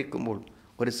തേടിക്കൊണ്ടിരിക്കുമ്പോൾ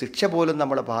ഒരു ശിക്ഷ പോലും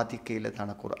നമ്മളെ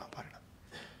ബാധിക്കയില്ലെന്നാണ് ഖുർആൻ പറയുന്നത്.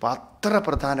 അപ്പം അത്ര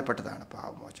പ്രധാനപ്പെട്ടതാണ്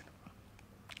പാപമോചനം.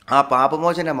 ആ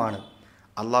പാപമോചനമാണ്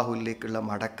അള്ളാഹുവിലേക്കുള്ള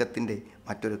മടക്കത്തിൻ്റെ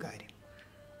മറ്റൊരു കാര്യം.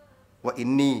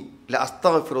 ഇന്നി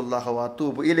ലഅസ്തഗ്ഫിറുല്ലാഹ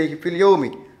വഅതൂബു ഇലൈഹി ഫിൽ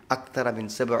യൗമി അക്തറ മിൻ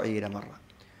 70 മറ,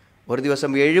 ഒരു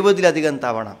ദിവസം 70-ലധികം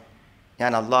തവണ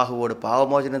ഞാൻ അള്ളാഹുവോട്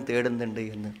പാപമോചനം തേടുന്നുണ്ട്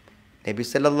എന്ന് നബി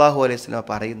സല്ലല്ലാഹു അലൈഹി വസല്ലം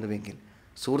പറയുന്നുവെങ്കിൽ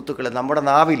സുഹൃത്തുക്കളെ, നമ്മുടെ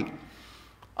നാവിൽ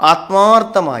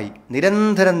ആത്മാർത്ഥമായി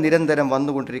നിരന്തരം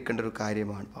വന്നുകൊണ്ടിരിക്കേണ്ട ഒരു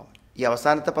കാര്യമാണ് പാപം. ഈ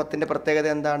അവസാനത്തെ 10ൻ്റെ പ്രത്യേകത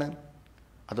എന്താണ്?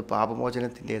 അത്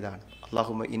പാപമോചനത്തിൻ്റേതാണ്.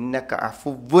 അല്ലാഹുമ്മ ഇന്നക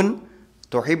അഫുവ്വുൻ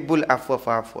തുഹിബ്ബുൽ അഫ്വ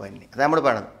ഫഅഫു അന്നി. അത് നമ്മൾ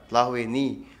പറയണം, അല്ലാഹുവേ നീ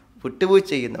വിട്ടുവീഴ്ച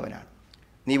ചെയ്യുന്നവനാണ്,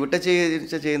 നീ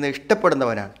വിട്ടുവീഴ്ച ചെയ്യുന്ന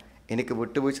ഇഷ്ടപ്പെടുന്നവനാണ്, എനിക്ക്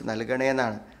വിട്ടുവീഴ്ച നൽകണേ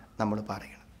എന്നാണ് നമ്മൾ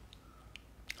പറയണം.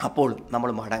 അപ്പോൾ നമ്മൾ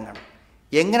മടങ്ങണം.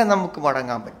 എങ്ങനെ നമുക്ക്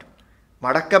മടങ്ങാൻ പറ്റും?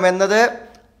 മടക്കമെന്നത്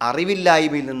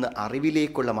അറിവില്ലായ്മയിൽ നിന്ന്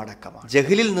അറിവിലേക്കുള്ള മടക്കമാണ്.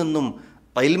 ജഹലിൽ നിന്നും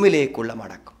ഇൽമിലേക്കുള്ള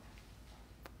മടക്കം.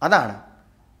 അതാണ്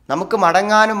നമുക്ക്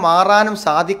മടങ്ങാനും മാറാനും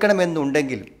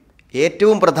സാധിക്കണമെന്നുണ്ടെങ്കിൽ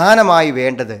ഏറ്റവും പ്രധാനമായി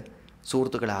വേണ്ടത്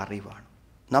സുഹൃത്തുക്കളെ അറിവാണ്.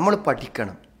 നമ്മൾ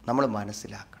പഠിക്കണം, നമ്മൾ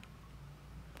മനസ്സിലാക്കണം,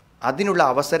 അതിനുള്ള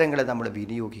അവസരങ്ങളെ നമ്മൾ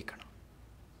വിനിയോഗിക്കണം.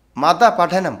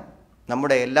 മതപഠനം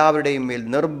നമ്മുടെ എല്ലാവരുടെയും മേൽ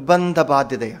നിർബന്ധ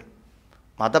ബാധ്യതയാണ്.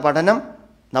 മതപഠനം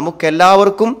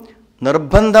നമുക്കെല്ലാവർക്കും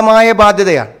നിർബന്ധമായ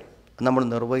ബാധ്യതയാണ്. നമ്മൾ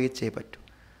നിർവഹിച്ചേ പറ്റൂ.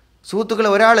 സുഹൃത്തുക്കളെ,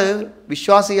 ഒരാൾ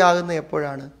വിശ്വാസിയാകുന്ന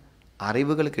എപ്പോഴാണ്?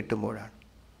 അറിവുകൾ കിട്ടുമ്പോഴാണ്.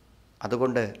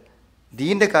 അതുകൊണ്ട്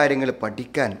ദീൻ്റെ കാര്യങ്ങൾ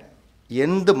പഠിക്കാൻ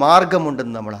എന്ത്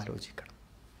മാർഗമുണ്ടെന്ന് നമ്മൾ ആലോചിക്കണം.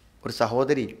 ഒരു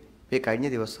സഹോദരി കഴിഞ്ഞ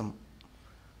ദിവസം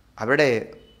അവരുടെ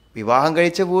വിവാഹം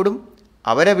കഴിച്ച വീടും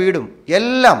അവരെ വീടും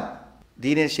എല്ലാം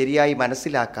ദീനെ ശരിയായി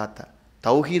മനസ്സിലാക്കാത്ത,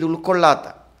 തൗഹീദ് ഉൾക്കൊള്ളാത്ത,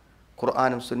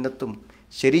 ഖുർആനും സുന്നത്തും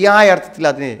ശരിയായ അർത്ഥത്തിൽ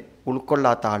അതിനെ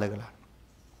ഉൾക്കൊള്ളാത്ത ആളുകളാണ്.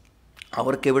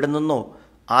 അവർക്ക് എവിടെ നിന്നോ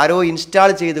ആരോ ഇൻസ്റ്റാൾ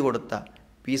ചെയ്ത് കൊടുത്ത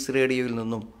പീസ് റേഡിയോയിൽ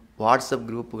നിന്നും വാട്സപ്പ്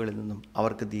ഗ്രൂപ്പുകളിൽ നിന്നും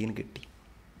അവർക്ക് ദീൻ കിട്ടി.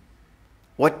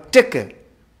 ഒറ്റക്ക്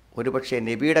ഒരുപക്ഷെ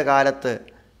നബിയുടെ കാലത്ത്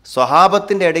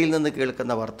സ്വഹാബത്തിൻ്റെ ഇടയിൽ നിന്ന്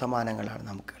കേൾക്കുന്ന വർത്തമാനങ്ങളാണ്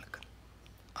നമുക്ക് കേൾക്കുന്നത്.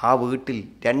 ആ വീട്ടിൽ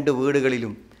 2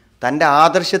 വീടുകളിലും തൻ്റെ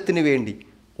ആദർശത്തിന് വേണ്ടി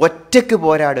ഒറ്റക്ക്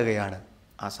പോരാടുകയാണ്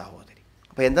ആ സഹോദരി.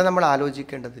 അപ്പോൾ എന്താ നമ്മൾ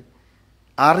ആലോചിക്കേണ്ടത്?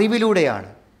 അറിവിലൂടെയാണ്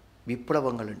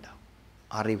വിപ്ലവങ്ങൾ ഉണ്ടാവും.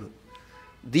 അറിവ്,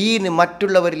 ദീന്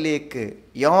മറ്റുള്ളവരിലേക്ക്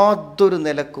യാതൊരു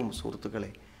നിലക്കും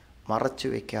സുഹൃത്തുക്കളെ മറച്ചു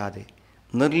വയ്ക്കാതെ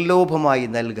നിർലോഭമായി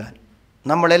നൽകാൻ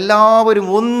നമ്മളെല്ലാവരും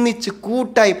ഒന്നിച്ച്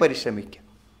കൂട്ടായി പരിശ്രമിക്കുക.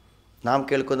 നാം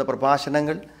കേൾക്കുന്ന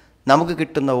പ്രഭാഷണങ്ങൾ, നമുക്ക്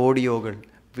കിട്ടുന്ന ഓഡിയോകൾ,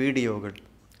 വീഡിയോകൾ,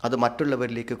 അത്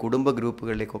മറ്റുള്ളവരിലേക്ക്, കുടുംബ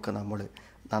ഗ്രൂപ്പുകളിലേക്കൊക്കെ നമ്മൾ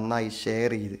നന്നായി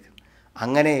ഷെയർ ചെയ്ത്,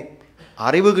 അങ്ങനെ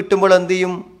അറിവ് കിട്ടുമ്പോൾ എന്തു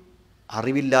ചെയ്യും?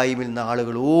 അറിവില്ലായ്മയിൽ നിന്ന്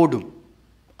ആളുകൾ ഓടും,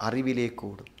 അറിവിലേക്ക്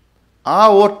ഓടും. ആ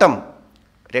ഓട്ടം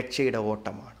രക്ഷയുടെ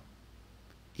ഓട്ടമാണ്.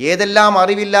 ഏതെല്ലാം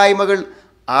അറിവില്ലായ്മകൾ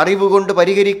അറിവ് കൊണ്ട്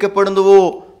പരിഹരിക്കപ്പെടുന്നുവോ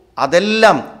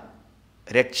അതെല്ലാം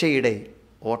രക്ഷയുടെ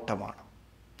ഓട്ടമാണ്.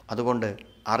 അതുകൊണ്ട്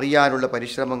അറിയാനുള്ള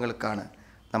പരിശ്രമങ്ങൾക്കാണ്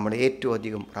നമ്മൾ ഏറ്റവും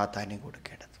അധികം പ്രാധാന്യം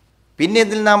കൊടുക്കേണ്ടത്. പിന്നെ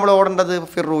ഇതിൽ നമ്മൾ ഓടേണ്ടത്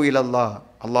ഫിറു ഇലല്ലാഹ്,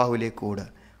 അള്ളാഹുവിലേക്ക് ഓടുക,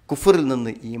 കുഫറിൽ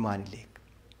നിന്ന് ഈമാനിലേക്ക്.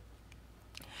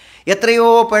 എത്രയോ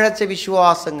പിഴച്ച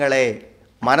വിശ്വാസങ്ങളെ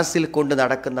മനസ്സിൽ കൊണ്ട്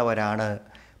നടക്കുന്നവരാണ്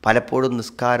പലപ്പോഴും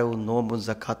നിസ്കാരവും നോമ്പും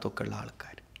സക്കാത്തും ഒക്കെ ഉള്ള ആൾക്കാർ.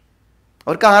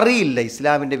 അവർക്ക് അറിയില്ല,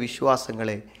 ഇസ്ലാമിൻ്റെ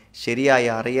വിശ്വാസങ്ങളെ ശരിയായി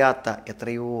അറിയാത്ത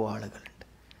എത്രയോ ആളുകളുണ്ട്.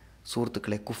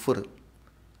 സുഹൃത്തുക്കളെ, കുഫർ,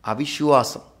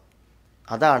 അവിശ്വാസം,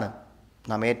 അതാണ്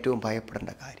നാം ഏറ്റവും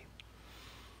ഭയപ്പെടേണ്ട കാര്യം.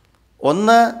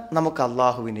 ഒന്ന്, നമുക്ക്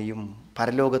അള്ളാഹുവിനെയും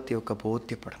പരലോകത്തെയൊക്കെ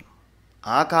ബോധ്യപ്പെടണം.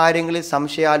 ആ കാര്യങ്ങളിൽ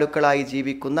സംശയാലുക്കളായി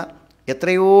ജീവിക്കുന്ന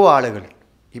എത്രയോ ആളുകളുണ്ട്.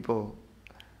 ഇപ്പോൾ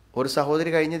ഒരു സഹോദരി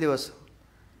കഴിഞ്ഞ ദിവസം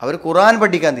അവർ ഖുർആൻ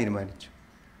പഠിക്കാൻ തീരുമാനിച്ചു.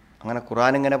 അങ്ങനെ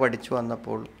ഖുർആൻ ഇങ്ങനെ പഠിച്ചു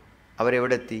വന്നപ്പോൾ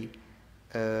അവരെവിടെ എത്തി?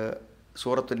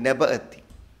 സൂറത്തു നബ എത്തി.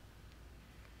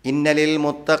 ഇന്നലിൽ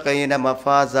മുത്തഖീന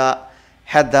മഫാസ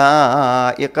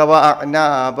ഹദായിഖ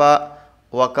വഅനാബ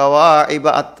വകവാഇബ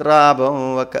അത്രാബൻ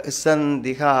വകഅസൻ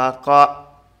ദിഹാഖ.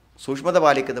 സൂക്ഷ്മത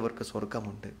പാലിക്കുന്നവർക്ക്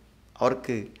സ്വർഗമുണ്ട്,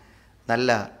 അവർക്ക് നല്ല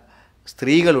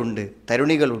സ്ത്രീകളുണ്ട്,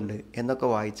 തരുണികളുണ്ട് എന്നൊക്കെ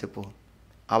വായിച്ചപ്പോൾ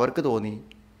അവർക്ക് തോന്നി,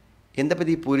 എന്താ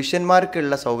ഈ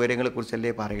പുരുഷന്മാർക്കുള്ള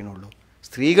സൗകര്യങ്ങളെക്കുറിച്ചല്ലേ പറയണുള്ളൂ,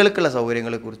 സ്ത്രീകൾക്കുള്ള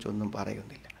സൗകര്യങ്ങളെക്കുറിച്ചൊന്നും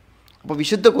പറയുന്നില്ല. അപ്പോൾ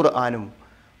വിശുദ്ധ ഖുർആനും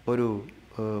ഒരു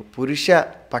പുരുഷ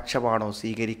പക്ഷമാണോ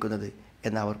സ്വീകരിക്കുന്നത്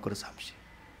എന്ന് അവർക്കൊരു സംശയം.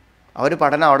 അവർ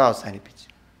പഠനം അവിടെ അവസാനിപ്പിച്ചു.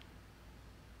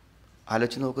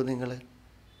 ആലോചിച്ച് നോക്കൂ നിങ്ങൾ,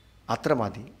 അത്ര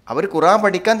മതി. അവർ ഖുർആൻ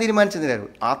പഠിക്കാൻ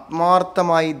തീരുമാനിച്ചതിനായിരുന്നു,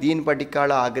 ആത്മാർത്ഥമായി ദീൻ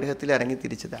പഠിക്കാനുള്ള ആഗ്രഹത്തിൽ ഇറങ്ങി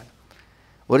തിരിച്ചതാണ്.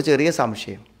 ഒരു ചെറിയ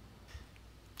സംശയം,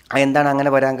 എന്താണ്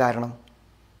അങ്ങനെ വരാൻ കാരണം?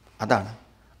 അതാണ്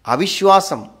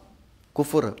അവിശ്വാസം,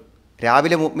 കുഫർ.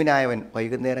 രാവിലെ മുഅ്മിനായവൻ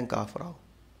വൈകുന്നേരം കാഫിറാവും,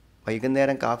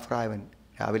 വൈകുന്നേരം കാഫിറായവൻ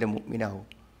രാവിലെ മുഅ്മിനാവും.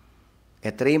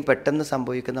 എത്രയും പെട്ടെന്ന്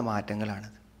സംഭവിക്കുന്ന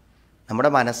മാറ്റങ്ങളാണത്. നമ്മുടെ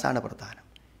മനസ്സാണ് പ്രധാനം.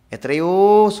 എത്രയോ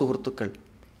സുഹൃത്തുക്കൾ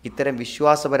ഇത്തരം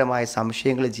വിശ്വാസപരമായ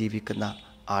സംശയങ്ങൾ ജീവിക്കുന്ന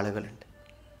ആളുകളുണ്ട്.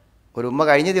 ഒരു ഉമ്മ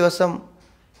കഴിഞ്ഞ ദിവസം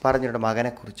പറഞ്ഞിട്ടുണ്ട്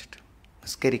മകനെക്കുറിച്ചിട്ട്,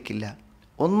 നിസ്കരിക്കില്ല,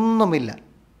 ഒന്നുമില്ല,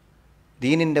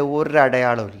 ദീനിൻ്റെ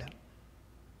ഒരടയാളമില്ല,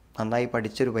 നന്നായി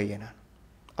പഠിച്ചൊരു പയ്യനാണ്.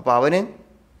 അപ്പോൾ അവന്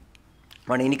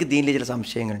എനിക്ക് ദീനിൽ ചില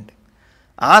സംശയങ്ങളുണ്ട്,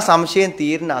 ആ സംശയം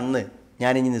തീരുന്ന അന്ന്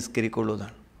ഞാനിനി നിസ്കരിക്കുള്ളൂ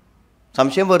എന്നാണ്.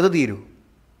 സംശയം വെറുതെ തീരൂ?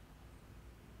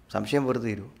 സംശയം വെറുതെ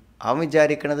തീരൂ? അവൻ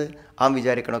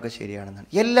വിചാരിക്കണമൊക്കെ ശരിയാണെന്നാണ്.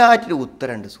 എല്ലാറ്റിനും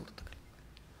ഉത്തരമുണ്ട് സുഹൃത്തുക്കൾ.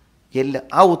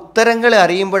 ആ ഉത്തരങ്ങൾ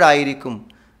അറിയുമ്പോഴായിരിക്കും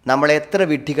നമ്മൾ എത്ര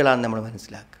വിഡ്ഢികളാണെന്ന് നമ്മൾ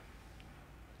മനസ്സിലാക്കുക.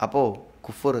 അപ്പോൾ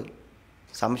കുഫർ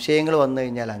സംശയങ്ങൾ വന്നു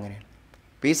കഴിഞ്ഞാൽ അങ്ങനെയാണ്.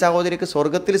 അപ്പോൾ ഈ സഹോദരിക്ക്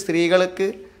സ്വർഗത്തിൽ സ്ത്രീകൾക്ക്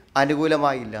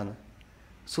അനുകൂലമായില്ല എന്ന്.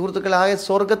 സുഹൃത്തുക്കൾ, ആ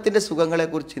സ്വർഗത്തിൻ്റെ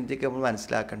സുഖങ്ങളെക്കുറിച്ച് ചിന്തിക്കുമ്പോൾ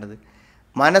മനസ്സിലാക്കേണ്ടത്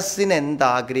മനസ്സിന്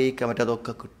എന്താഗ്രഹിക്കാൻ പറ്റും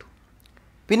അതൊക്കെ കിട്ടും.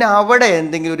 പിന്നെ അവിടെ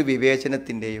എന്തെങ്കിലും ഒരു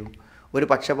വിവേചനത്തിൻ്റെയോ ഒരു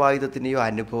പക്ഷപാതിത്വത്തിൻ്റെയോ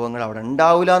അനുഭവങ്ങൾ അവിടെ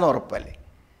ഉണ്ടാവില്ല എന്ന് ഉറപ്പല്ലേ.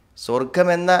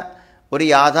 സ്വർഗമെന്ന ഒരു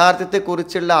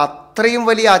യാഥാർത്ഥ്യത്തെക്കുറിച്ചുള്ള അത്രയും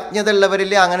വലിയ അജ്ഞത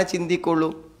ഉള്ളവരല്ലേ അങ്ങനെ ചിന്തിക്കുള്ളൂ.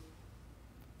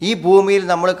 ഈ ഭൂമിയിൽ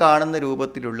നമ്മൾ കാണുന്ന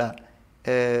രൂപത്തിലുള്ള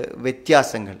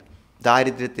വ്യത്യാസങ്ങൾ,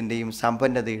 ദാരിദ്ര്യത്തിൻ്റെയും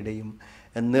സമ്പന്നതയുടെയും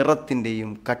നിറത്തിൻ്റെയും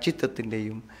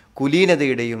കക്ഷിത്വത്തിൻ്റെയും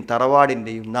കുലീനതയുടെയും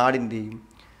തറവാടിൻ്റെയും നാടിൻ്റെയും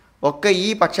ഒക്കെ ഈ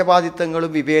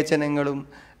പക്ഷപാതിത്വങ്ങളും വിവേചനങ്ങളും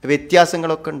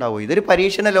വ്യത്യാസങ്ങളൊക്കെ ഉണ്ടാവും. ഇതൊരു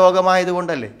പരീക്ഷണ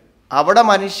ലോകമായതുകൊണ്ടല്ലേ. അവിടെ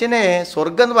മനുഷ്യനെ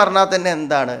സ്വർഗം എന്ന് പറഞ്ഞാൽ തന്നെ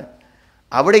എന്താണ്,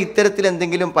 അവിടെ ഇത്തരത്തിൽ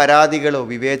എന്തെങ്കിലും പരാതികളോ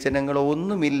വിവേചനങ്ങളോ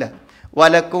ഒന്നുമില്ല.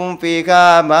 വലക്കും ഫീഹാ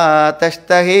മാ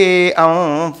തഷ്തഹി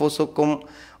അൻഫുസുക്കും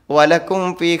വലക്കും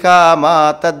ഫീഹാ മാ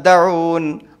തദ്ദഊൻ,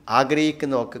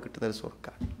 ആഗ്രഹിക്കുന്നതൊക്കെ കിട്ടുന്നൊരു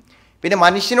സ്വർഗ്ഗമാണ്. പിന്നെ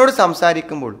മനുഷ്യനോട്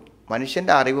സംസാരിക്കുമ്പോൾ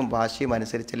മനുഷ്യൻ്റെ അറിവും ഭാഷയും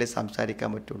അനുസരിച്ചല്ലേ സംസാരിക്കാൻ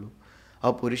പറ്റുള്ളൂ.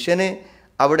 അപ്പോൾ പുരുഷന്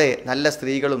അവിടെ നല്ല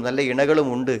സ്ത്രീകളും നല്ല ഇണകളും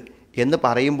ഉണ്ട് എന്ന്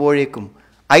പറയുമ്പോഴേക്കും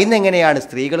അതിനെങ്ങനെയാണ്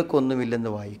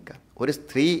സ്ത്രീകൾക്കൊന്നുമില്ലെന്ന് വായിക്കുക. ഒരു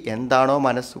സ്ത്രീ എന്താണോ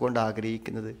മനസ്സുകൊണ്ട്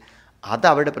ആഗ്രഹിക്കുന്നത് അത്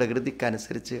അവരുടെ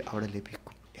പ്രകൃതിക്കനുസരിച്ച് അവിടെ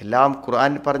ലഭിക്കും. എല്ലാം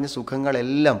ഖുർആൻ പറഞ്ഞ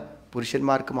സുഖങ്ങളെല്ലാം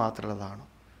പുരുഷന്മാർക്ക് മാത്രമുള്ളതാണോ?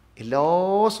 എല്ലാ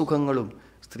സുഖങ്ങളും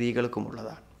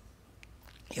സ്ത്രീകൾക്കുമുള്ളതാണ്.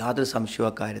 യാതൊരു സംശയവും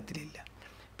അക്കാര്യത്തിലില്ല.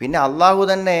 പിന്നെ അള്ളാഹു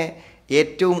തന്നെ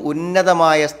ഏറ്റവും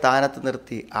ഉന്നതമായ സ്ഥാനത്ത്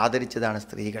നിർത്തി ആദരിച്ചതാണ്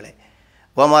സ്ത്രീകളെ.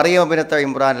 മറിയം ഇബ്നത്ത്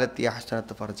ഇമ്രാനിലെത്തിയ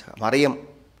ഹസനത്ത് ഫർജ, മറിയം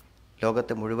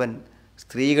ലോകത്തെ മുഴുവൻ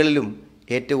സ്ത്രീകളിലും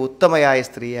ഏറ്റവും ഉത്തമയായ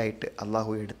സ്ത്രീയായിട്ട്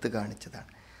അള്ളാഹു എടുത്തു കാണിച്ചതാണ്.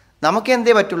 നമുക്ക്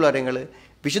എന്തേ പറ്റുള്ളൂ അറിയങ്ങൾ,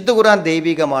 വിശുദ്ധ ഖുർആൻ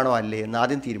ദൈവികമാണോ അല്ലേ എന്ന്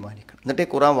ആദ്യം തീരുമാനിക്കണം. എന്നിട്ടേ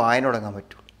ഖുർആൻ വായന തുടങ്ങാൻ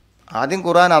പറ്റുള്ളൂ. ആദ്യം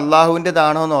ഖുർആൻ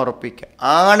അള്ളാഹുവിൻ്റെതാണോ എന്ന് ഉറപ്പിക്കുക.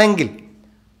 ആണെങ്കിൽ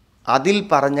അതിൽ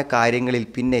പറഞ്ഞ കാര്യങ്ങളിൽ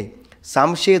പിന്നെ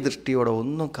സംശയദൃഷ്ടിയോടെ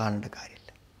ഒന്നും കാണേണ്ട കാര്യമില്ല.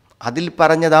 അതിൽ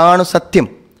പറഞ്ഞതാണ് സത്യം,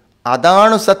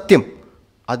 അതാണ് സത്യം,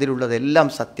 അതിലുള്ളതെല്ലാം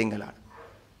സത്യങ്ങളാണ്.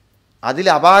 അതിൽ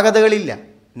അപാകതകളില്ല,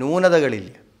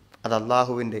 ന്യൂനതകളില്ല. അത്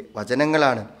അള്ളാഹുവിൻ്റെ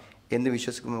വചനങ്ങളാണ് എന്ന്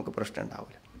വിശ്വസിക്കുമ്പോൾ നമുക്ക് പ്രശ്നം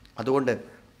ഉണ്ടാവില്ല. അതുകൊണ്ട്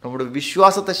നമ്മുടെ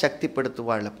വിശ്വാസത്തെ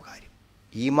ശക്തിപ്പെടുത്തുവാനുള്ള കാര്യം,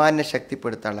 ഈമാനിനെ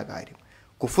ശക്തിപ്പെടുത്താനുള്ള കാര്യം,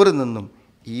 കുഫറിൽ നിന്നും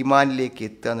ഈമാനിലേക്ക്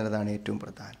എത്തുക എന്നുള്ളതാണ് ഏറ്റവും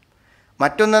പ്രധാനം.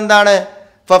 മറ്റൊന്നെന്താണ്?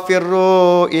 ഫഫിറൂ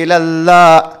ഇലല്ലാ,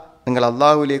 നിങ്ങൾ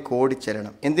അള്ളാഹുവിലേക്ക്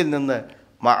ഓടിച്ചെല്ലണം. എന്തിൽ നിന്ന്?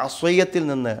 മഅസിയത്തിൽ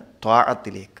നിന്ന്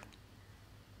ത്വാഅത്തിലേക്ക്.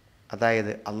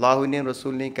 അതായത് അള്ളാഹുവിൻ്റെയും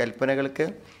റസൂലിൻ്റെയും കൽപ്പനകൾക്ക്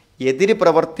എതിര്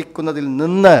പ്രവർത്തിക്കുന്നതിൽ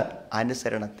നിന്ന്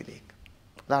അനുസരണത്തിലേക്ക്.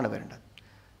 അതാണ് വേണ്ടത്.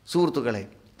 സുഹൃത്തുക്കളെ,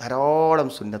 ധാരാളം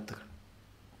സുന്നത്തുകൾ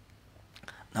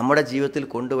നമ്മുടെ ജീവിതത്തിൽ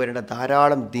കൊണ്ടുവരേണ്ട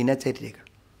ധാരാളം ദിനചര്യകൾ,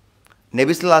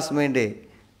 നബി സ്വല്ലല്ലാഹു അലൈഹി വസല്ലമയുടെ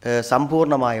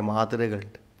സമ്പൂർണ്ണമായ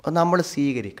മാതൃകകളുണ്ട്. അത് നമ്മൾ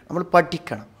സ്വീകരിക്കണം, നമ്മൾ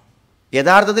പഠിക്കണം.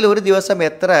 യഥാർത്ഥത്തിൽ ഒരു ദിവസം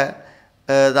എത്ര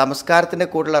നമസ്കാരത്തിൻ്റെ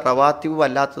കൂടെയുള്ള റവാത്തിബും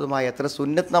അല്ലാത്തതുമായ എത്ര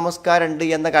സുന്നത്ത് നമസ്കാരമുണ്ട്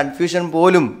എന്ന കൺഫ്യൂഷൻ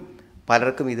പോലും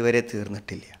പലർക്കും ഇതുവരെ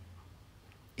തീർന്നിട്ടില്ല.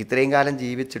 ഇത്രയും കാലം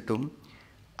ജീവിച്ചിട്ടും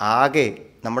ആകെ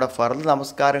നമ്മുടെ ഫർദ്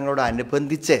നമസ്കാരങ്ങളോട്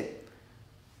അനുബന്ധിച്ച്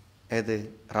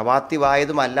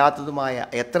റവാത്തിബായതും അല്ലാത്തതുമായ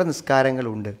എത്ര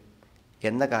നിസ്കാരങ്ങളുണ്ട്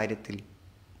എന്ന കാര്യത്തിൽ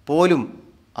പോലും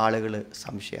ആളുകൾ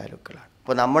സംശയാലുക്കളാണ്.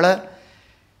 അപ്പോൾ നമ്മൾ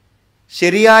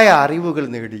ശരിയായ അറിവുകൾ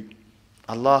നേടി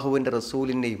അള്ളാഹുവിൻ്റെ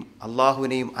റസൂലിനെയും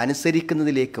അള്ളാഹുവിനെയും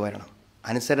അനുസരിക്കുന്നതിലേക്ക് വരണം.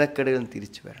 അനുസരണക്കേടുകളിൽ നിന്ന്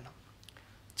തിരിച്ചു വരണം.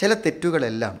 ചില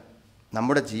തെറ്റുകളെല്ലാം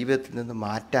നമ്മുടെ ജീവിതത്തിൽ നിന്ന്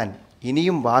മാറ്റാൻ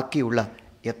ഇനിയും ബാക്കിയുള്ള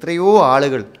എത്രയോ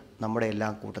ആളുകൾ നമ്മുടെ എല്ലാ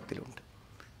കൂട്ടത്തിലുണ്ട്.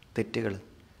 തെറ്റുകൾ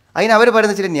അതിനവർ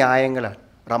പറയുന്ന ചില ന്യായങ്ങളാണ്.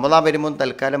 റമദാൻ വരുമ്പോൾ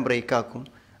തൽക്കാലം ബ്രേക്കാക്കും,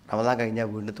 റമദാൻ കഴിഞ്ഞാൽ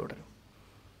വീണ്ടും തുടരും.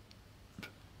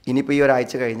 ഇനിയിപ്പോൾ ഈ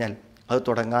ഒരാഴ്ച കഴിഞ്ഞാൽ അത്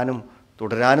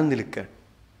തുടരാനും നിൽക്കുക.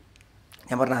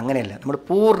 ഞാൻ പറഞ്ഞ അങ്ങനെയല്ല. നമ്മൾ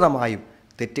പൂർണ്ണമായും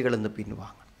തെറ്റുകളിൽ നിന്ന്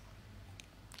പിൻവാങ്ങണം.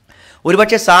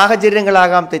 ഒരുപക്ഷെ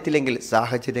സാഹചര്യങ്ങളാകാം തെറ്റില്ലെങ്കിൽ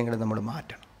സാഹചര്യങ്ങൾ നമ്മൾ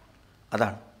മാറ്റണം.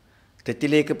 അതാണ്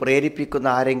തെറ്റിലേക്ക് പ്രേരിപ്പിക്കുന്ന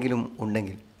ആരെങ്കിലും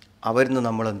ഉണ്ടെങ്കിൽ അവരിൽ നിന്ന്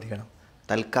നമ്മൾ എന്ത് ചെയ്യണം?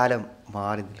 തൽക്കാലം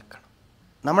മാറി നിൽക്കണം.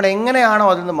 നമ്മൾ എങ്ങനെയാണോ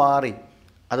അതിൽ നിന്ന് മാറി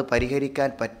അത് പരിഹരിക്കാൻ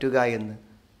പറ്റുക എന്ന്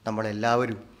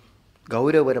നമ്മളെല്ലാവരും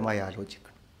ഗൗരവപരമായി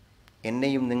ആലോചിക്കണം.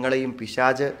 എന്നെയും നിങ്ങളെയും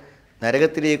പിശാച്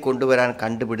നരകത്തിലേക്ക് കൊണ്ടുവരാൻ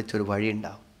കണ്ടുപിടിച്ചൊരു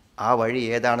വഴിയുണ്ടാവും. ആ വഴി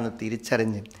ഏതാണെന്ന്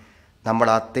തിരിച്ചറിഞ്ഞ് നമ്മൾ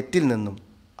ആ തെറ്റിൽ നിന്നും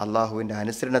അള്ളാഹുവിൻ്റെ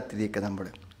അനുസരണത്തിലേക്ക് നമ്മൾ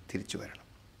തിരിച്ചു വരണം.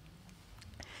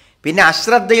 പിന്നെ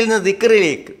അശ്രദ്ധയിൽ നിന്ന്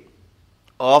ദിക്റിലേക്ക്,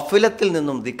 ഓഫിലത്തിൽ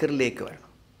നിന്നും ദിക്റിലേക്ക്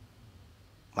വരണം.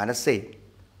 മനസ്സേ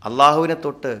അള്ളാഹുവിനെ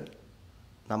തൊട്ട്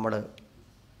നമ്മൾ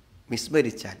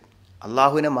വിസ്മരിച്ചാൽ,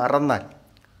 അള്ളാഹുവിനെ മറന്നാൽ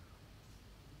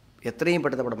എത്രയും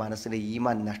പെട്ടെന്ന് നമ്മുടെ മനസ്സിൻ്റെ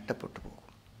ഈമാൻ നഷ്ടപ്പെട്ടു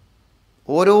പോകും.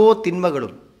 ഓരോ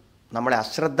തിന്മകളും നമ്മളെ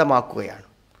അശ്രദ്ധമാക്കുകയാണ്.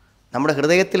 നമ്മുടെ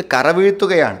ഹൃദയത്തിൽ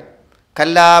കറവീഴ്ത്തുകയാണ്.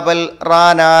 കല്ലാബൽ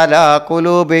റാനാല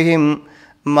കുലൂബിഹിം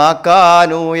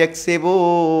മാകാനൂ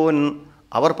യക്സിബൂൻ.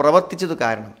 അവർ പ്രവർത്തിച്ചത്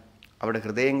കാരണം അവരുടെ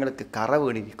ഹൃദയങ്ങൾക്ക് കറ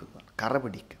വീണിരിക്കുന്നു. കറ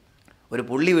പിടിക്കുക. ഒരു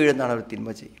പുള്ളി വീഴുന്നതാണ് അവർ തിന്മ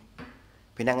ചെയ്യും.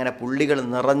 പിന്നെ അങ്ങനെ പുള്ളികൾ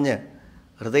നിറഞ്ഞ്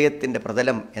ഹൃദയത്തിൻ്റെ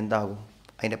പ്രതലം എന്താകും?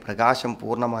 അതിൻ്റെ പ്രകാശം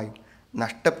പൂർണ്ണമായും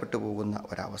നഷ്ടപ്പെട്ടു പോകുന്ന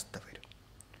ഒരവസ്ഥ വരും.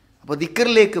 അപ്പോൾ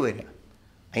ദിക്റിലേക്ക് വരിക.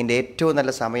 അതിൻ്റെ ഏറ്റവും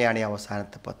നല്ല സമയമാണ് ഈ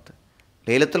അവസാനത്തെ 10.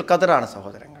 ലൈലത്തുൽ ഖദറാണ്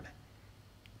സഹോദരങ്ങളെ.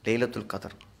 ലൈലത്തുൽ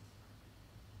ഖദർ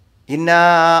ഇന്നാ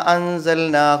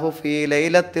അൻസൽനാഹു ഫീ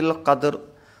ലൈലത്തുൽ ഖദർ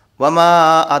വമാ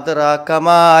അദ്റാക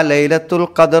മാ ലൈലത്തുൽ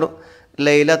ഖദർ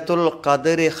ലൈലത്തുൽ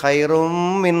ഖദറി ഖൈറും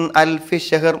മിൻ അൽഫി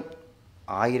ഷഹർ.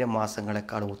 1000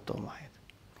 മാസങ്ങളെക്കാൾ ഉത്തമമായത്.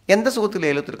 എന്താ സുഹൃത്ത്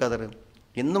ലൈലത്തുൽ ഖദർ?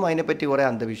 ഇന്നും അതിനെപ്പറ്റി കുറേ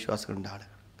അന്ധവിശ്വാസങ്ങളുണ്ട്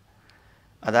ആളുകൾ.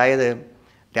 അതായത്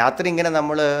രാത്രി ഇങ്ങനെ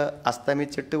നമ്മൾ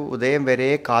അസ്തമിച്ചിട്ട് ഉദയം വരെ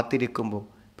കാത്തിരിക്കുമ്പോൾ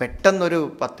പെട്ടെന്നൊരു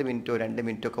 10 മിനിറ്റോ 2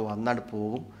 മിനിറ്റോ ഒക്കെ വന്നാണ്ട്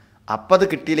പോകും. അപ്പം അത്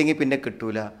കിട്ടിയില്ലെങ്കിൽ പിന്നെ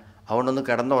കിട്ടൂല. അതുകൊണ്ടൊന്ന്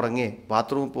കിടന്നുറങ്ങി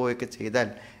ബാത്റൂമിൽ പോവുകയൊക്കെ ചെയ്താൽ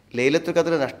ലൈലത്തുൽ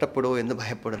ഖദർ നഷ്ടപ്പെടുമോ എന്ന്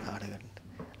ഭയപ്പെടുന്ന ആളുകളുണ്ട്.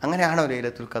 അങ്ങനെയാണോ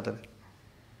ലൈലത്തുൽ ഖദർ?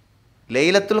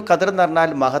 ലൈലത്തുൽ ഖദർ എന്ന് പറഞ്ഞാൽ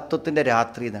മഹത്വത്തിൻ്റെ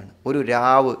രാത്രി എന്നാണ്. ഒരു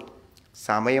രാവ്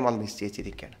സമയം അത്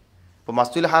നിശ്ചയിച്ചിരിക്കുകയാണ്. ഇപ്പോൾ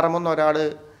മസ്ജിദുൽ ഹറമെന്ന് ഒരാൾ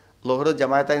ളുഹർ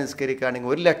ജമാഅത്തായി നിസ്കരിക്കുകയാണെങ്കിൽ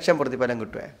 1,00,000 പ്രതിഫലം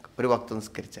കിട്ടും അയാൾക്ക് ഒരു വക്ത്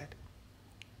നിസ്കരിച്ചാൽ.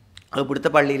 അത് ഇവിടുത്തെ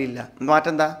പള്ളിയിലില്ല.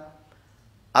 മാറ്റെന്താ?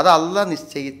 അത് അള്ളാഹ്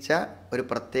നിശ്ചയിച്ച ഒരു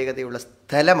പ്രത്യേകതയുള്ള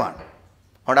സ്ഥലമാണ്.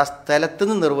 അവിടെ ആ സ്ഥലത്ത്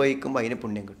നിന്ന് നിർവഹിക്കുമ്പോൾ അതിന്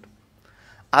പുണ്യം കിട്ടും.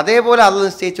 അതേപോലെ അള്ളാഹ്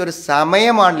നിശ്ചയിച്ച ഒരു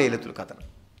സമയമാണ് ലൈലത്തുൽ ഖദർ.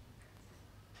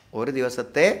 ഒരു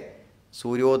ദിവസത്തെ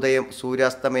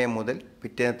സൂര്യാസ്തമയം മുതൽ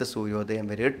പിറ്റേന്നത്തെ സൂര്യോദയം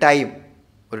വരെ ഒരു ടൈം,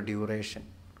 ഒരു ഡ്യൂറേഷൻ.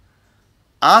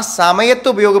 ആ സമയത്ത്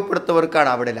ഉപയോഗപ്പെടുത്തുന്നവർക്കാണ്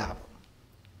അവിടെ ലാഭം.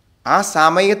 ആ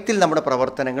സമയത്തിൽ നമ്മുടെ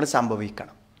പ്രവർത്തനങ്ങൾ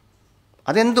സംഭവിക്കണം.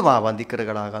 അതെന്തുമാവാം.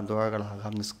 ദിക്റുകളാകാം,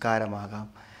 ദുആകളാകാം, നിസ്കാരമാകാം,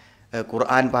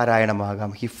 ഖുർആൻ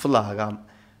പാരായണമാകാം, ഹിഫ്ളാകാം,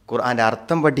 ഖുർആൻ്റെ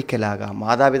അർത്ഥം പഠിക്കലാകാം,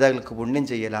 മാതാപിതാക്കൾക്ക് പുണ്യം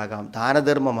ചെയ്യലാകാം,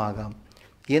 ദാനധർമ്മമാകാം,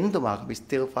 എന്തുമാകാം,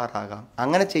 ഇസ്തിഗ്ഫാറാകാം.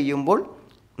 അങ്ങനെ ചെയ്യുമ്പോൾ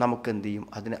നമുക്ക് എന്ത് ചെയ്യും?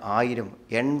 അതിന്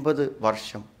 1080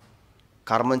 വർഷം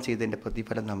കർമ്മം ചെയ്തതിൻ്റെ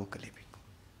പ്രതിഫലം നമുക്ക് ലഭിക്കും.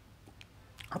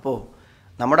 അപ്പോൾ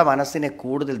നമ്മുടെ മനസ്സിനെ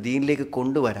കൂടുതൽ ദീനിലേക്ക്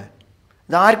കൊണ്ടുവരാൻ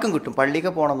ഇതാർക്കും കിട്ടും.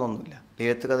 പള്ളിക്ക് പോകണമെന്നൊന്നുമില്ല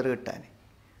ലൈലത്തുൽ ഖദർ കിട്ടാൻ.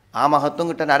 ആ മഹത്വം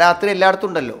കിട്ടാൻ ആ രാത്രി എല്ലായിടത്തും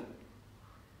ഉണ്ടല്ലോ.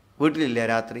 വീട്ടിലില്ല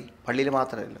രാത്രി, പള്ളിയിൽ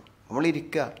മാത്രമല്ലോ.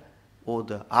 നമ്മളിരിക്കുക,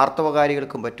 ഓതുക.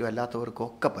 ആർത്തവകാരികൾക്കും പറ്റും, അല്ലാത്തവർക്കും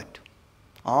ഒക്കെ പറ്റും.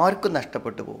 ആർക്കും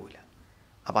നഷ്ടപ്പെട്ടു പോകില്ല.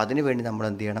 അപ്പോൾ അതിനു വേണ്ടി നമ്മൾ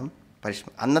എന്ത് ചെയ്യണം?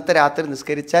 അന്നത്തെ രാത്രി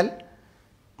നിസ്കരിച്ചാൽ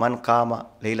മൻ ഖാമ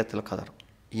ലൈലത്തുൽ ഖദർ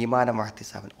ഈമാന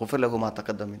മഹ്തിസാബൻ ഗുഫിറ ലഹു മാ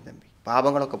തഖദ്ദമ മിൻ ദംബി.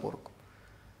 പാപങ്ങളൊക്കെ പൊറുക്കും.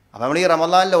 അപ്പോൾ നമ്മൾ ഈ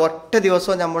റമളാനിലെ ഒറ്റ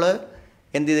ദിവസവും നമ്മൾ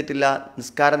എന്ത് ചെയ്തിട്ടില്ല?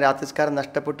 രാത്രി നിസ്കാരം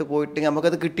നഷ്ടപ്പെട്ടു പോയിട്ടെങ്കിൽ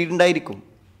നമുക്കത് കിട്ടിയിട്ടുണ്ടായിരിക്കും.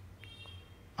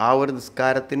 ആ ഒരു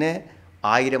നിസ്കാരത്തിന്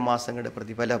 1000 മാസങ്ങളുടെ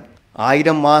പ്രതിഫലം,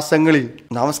 1000 മാസങ്ങളിൽ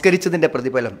നമസ്കരിച്ചതിൻ്റെ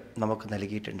പ്രതിഫലം നമുക്ക്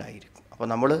നൽകിയിട്ടുണ്ടായിരിക്കും. അപ്പോൾ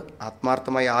നമ്മൾ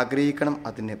ആത്മാർത്ഥമായി ആഗ്രഹിക്കണം,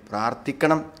 അതിനെ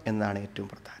പ്രാർത്ഥിക്കണം എന്നാണ് ഏറ്റവും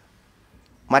പ്രധാനം.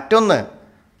 മറ്റൊന്ന്,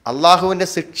 അള്ളാഹുവിൻ്റെ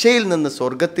ശിക്ഷയിൽ നിന്ന്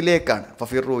സ്വർഗത്തിലേക്കാണ്.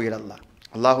 ഫഫിറൂ ഇലല്ലാഹ്.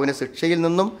 അള്ളാഹുവിൻ്റെ ശിക്ഷയിൽ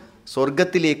നിന്നും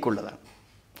സ്വർഗത്തിലേക്കുള്ളതാണ്.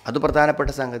 അത് പ്രധാനപ്പെട്ട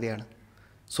സംഗതിയാണ്.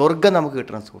 സ്വർഗം നമുക്ക്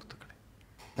കിട്ടണം സുഹൃത്തുക്കളെ.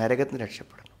 നരകത്തിന്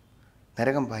രക്ഷപ്പെടണം.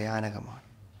 നരകം ഭയാനകമാണ്.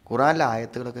 ഖുർആനിലെ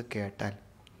ആയത്തുകളൊക്കെ കേട്ടാൽ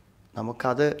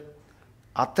നമുക്കത്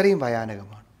അത്രയും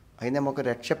ഭയാനകമാണ്. അതിന് നമുക്ക്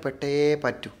രക്ഷപ്പെട്ടേ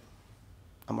പറ്റൂ.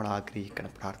 നമ്മൾ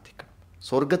ആഗ്രഹിക്കണം, പ്രാർത്ഥിക്കണം.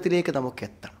 സ്വർഗത്തിലേക്ക് നമുക്ക്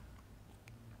എത്തണം.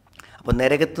 അപ്പോൾ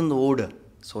നരകത്തു നിന്ന് ഓടുക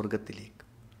സ്വർഗത്തിലേക്ക്.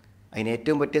 അതിന്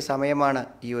ഏറ്റവും പറ്റിയ സമയമാണ്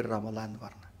ഈ ഒരു റമളാൻ എന്ന്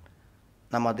പറഞ്ഞാൽ.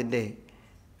 നാം അതിൻ്റെ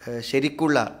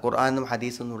ശരിക്കുള്ള ഖുർആനും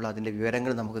ഹദീസും എന്നുള്ള അതിൻ്റെ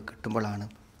വിവരങ്ങൾ നമുക്ക് കിട്ടുമ്പോഴാണ്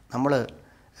നമ്മൾ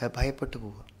ഭയപ്പെട്ടു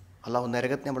പോവുക. അള്ളാഹു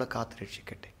നരകത്തെ നമ്മളെ കാത്തു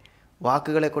രക്ഷിക്കട്ടെ.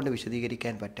 വാക്കുകളെ കൊണ്ട്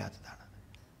വിശദീകരിക്കാൻ പറ്റാത്തതാണ്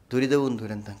ദുരിതവും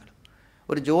ദുരന്തങ്ങളും.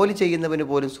 ഒരു ജോലി ചെയ്യുന്നവന്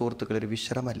പോലും സുഹൃത്തുക്കൾ ഒരു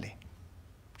വിശ്രമല്ലേ?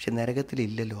 പക്ഷെ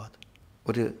നരകത്തിലില്ലല്ലോ അത്.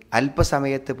 ഒരു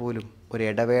അല്പസമയത്ത് പോലും ഒരു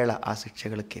ഇടവേള ആ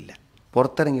ശിക്ഷകൾക്കില്ല.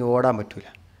 പുറത്തിറങ്ങി ഓടാൻ പറ്റൂല.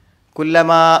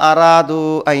 കുല്ലമാ അറാദു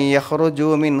അൻ യഖ്റുജു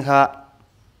മിൻഹ.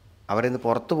 അവരിന്ന്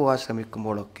പുറത്തു പോകാൻ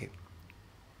ശ്രമിക്കുമ്പോഴൊക്കെ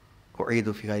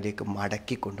ഉഈദു ഫിഹയിലേക്ക്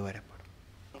മടക്കി കൊണ്ടുവരപ്പെടും.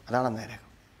 അതാണ് നരകം.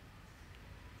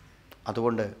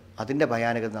 അതുകൊണ്ട് അതിൻ്റെ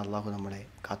ഭയാനകത അള്ളാഹു നമ്മളെ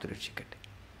കാത്തുരക്ഷിക്കട്ടെ.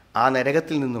 ആ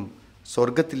നരകത്തിൽ നിന്നും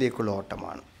സ്വർഗത്തിലേക്കുള്ള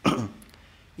ഓട്ടമാണ്.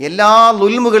 എല്ലാ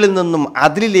ളുൽമുകളിൽ നിന്നും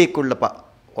അദ്ലിലേക്കുള്ള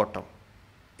ഓട്ടം,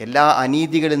 എല്ലാ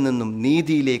അനീതികളിൽ നിന്നും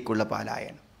നീതിയിലേക്കുള്ള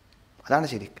പാലായനം. അതാണ്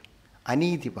ശരിക്കും.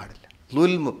 അനീതി പാടില്ല.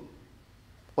 ളുൽമ്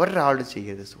ഒരാളും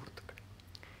ചെയ്യരുത് സുഹൃത്തുക്കൾ.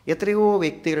 എത്രയോ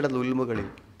വ്യക്തികളുടെ ളുൽമുകളിൽ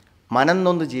മനം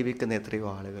നൊന്ന് ജീവിക്കുന്ന എത്രയോ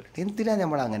ആളുകൾ. എന്തിനാണ്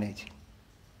നമ്മൾ അങ്ങനെ ചെയ്യും?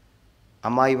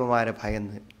 അമ്മായിമ്മമാരെ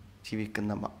ഭയന്ന്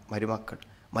ജീവിക്കുന്ന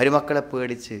മരുമക്കളെ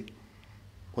പേടിച്ച്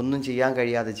ഒന്നും ചെയ്യാൻ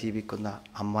കഴിയാതെ ജീവിക്കുന്ന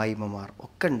അമ്മായിമ്മമാർ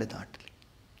ഒക്കെ ഉണ്ട് നാട്ടിൽ.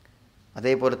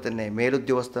 അതേപോലെ തന്നെ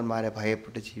മേലുദ്യോഗസ്ഥന്മാരെ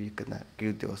ഭയപ്പെട്ട് ജീവിക്കുന്ന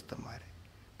കീഴുദ്യോഗസ്ഥന്മാർ,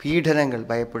 പീഡനങ്ങൾ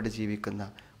ഭയപ്പെട്ട് ജീവിക്കുന്ന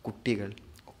കുട്ടികൾ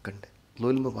ഒക്കെ ഉണ്ട്.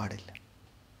 ളുൽമ് പാടില്ല.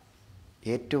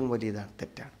 ഏറ്റവും വലിയതാണ്,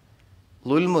 തെറ്റാണ്.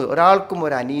 ളുൽമ്, ഒരാൾക്കും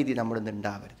ഒരു അനീതി നമ്മുടെ നിന്ന്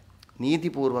ഉണ്ടാവരുത്.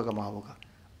 നീതിപൂർവകമാവുക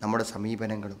നമ്മുടെ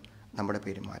സമീപനങ്ങളും നമ്മുടെ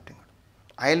പെരുമാറ്റങ്ങളും.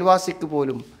 അയൽവാസിക്ക്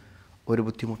പോലും ഒരു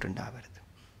ബുദ്ധിമുട്ടുണ്ടാവരുത്.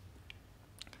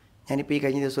 ഞാനിപ്പോൾ ഈ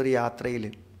കഴിഞ്ഞ ദിവസം ഒരു യാത്രയിൽ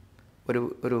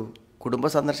ഒരു കുടുംബ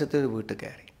സന്ദർശനത്തിൽ ഒരു വീട്ടിൽ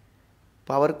കയറി.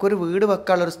 അപ്പോൾ അവർക്കൊരു വീട്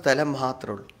വെക്കാനുള്ളൊരു സ്ഥലം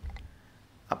മാത്രമേ ഉള്ളൂ.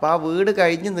 അപ്പോൾ ആ വീട്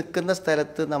കഴിഞ്ഞ് നിൽക്കുന്ന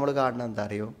സ്ഥലത്ത് നമ്മൾ കാണുന്നത് എന്താ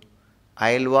അറിയോ?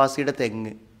 അയൽവാസിയുടെ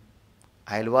തെങ്ങ്.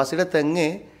 അയൽവാസിയുടെ തെങ്ങ്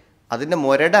അതിൻ്റെ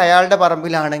മുരട് അയാളുടെ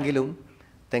പറമ്പിലാണെങ്കിലും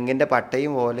തെങ്ങിൻ്റെ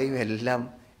പട്ടയും ഓലയും എല്ലാം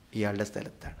ഇയാളുടെ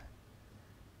സ്ഥലത്താണ്.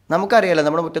 നമുക്കറിയാലോ,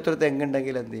 നമ്മുടെ മുറ്റത്തൊരു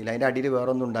തെങ്ങുണ്ടെങ്കിൽ എന്ത് ചെയ്യില്ല, അതിൻ്റെ അടിയിൽ വേറെ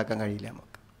ഒന്നും ഉണ്ടാക്കാൻ കഴിയില്ല.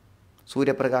 നമുക്ക്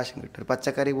സൂര്യപ്രകാശം കിട്ടും, ഒരു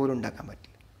പച്ചക്കറി പോലും ഉണ്ടാക്കാൻ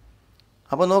പറ്റില്ല.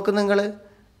 അപ്പോൾ നോക്ക് നിങ്ങൾ,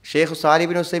 ഷെയ്ഖ് സാലിഹ്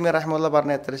ബിൻ ഉസൈമീൻ റഹ്മത്തുള്ളാഹി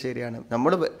പറഞ്ഞ എത്ര ശരിയാണ്.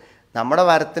 നമ്മുടെ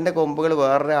മരത്തിൻ്റെ കൊമ്പുകൾ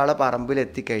വേറൊരാളെ പറമ്പിൽ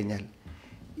എത്തിക്കഴിഞ്ഞാൽ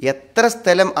എത്ര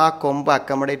സ്ഥലം ആ കൊമ്പ്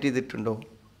അക്കമഡേറ്റ് ചെയ്തിട്ടുണ്ടോ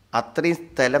അത്രയും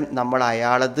സ്ഥലം നമ്മൾ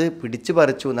അയാളത് പിടിച്ചു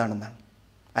പറിച്ചു എന്നാണെന്നാണ്,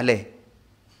 അല്ലേ?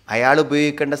 അയാൾ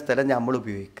ഉപയോഗിക്കേണ്ട സ്ഥലം നമ്മൾ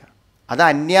ഉപയോഗിക്കുക. അത്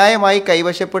അന്യായമായി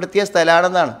കൈവശപ്പെടുത്തിയ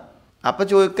സ്ഥലമാണെന്നാണ്. അപ്പോൾ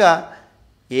ചോദിക്കുക,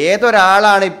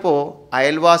 ഏതൊരാളാണ് ഇപ്പോൾ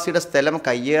അയൽവാസിയുടെ സ്ഥലം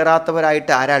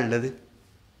കയ്യേറാത്തവരായിട്ട് ആരാ ഉള്ളത്?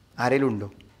 ആരെങ്കിലും ഉണ്ടോ?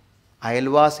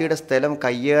 അയൽവാസിയുടെ സ്ഥലം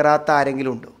കയ്യേറാത്ത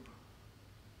ആരെങ്കിലും ഉണ്ടോ?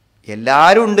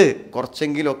 എല്ലാവരും ഉണ്ട്,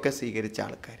 കുറച്ചെങ്കിലുമൊക്കെ സ്വീകരിച്ച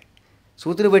ആൾക്കാർ.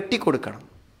 സൂത്തിന് വെട്ടിക്കൊടുക്കണം.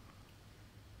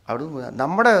 അവിടെ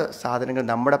നമ്മുടെ സാധനങ്ങൾ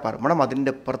നമ്മുടെ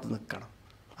മതിലിൻ്റെ ഇപ്പുറത്ത് നിൽക്കണം,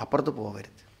 അപ്പുറത്ത്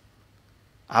പോകരുത്.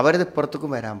 അവരത്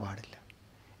ഇപ്പുറത്തേക്കും വരാൻ പാടില്ല.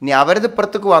 ഇനി അവരത്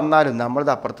ഇപ്പുറത്തേക്ക് വന്നാലും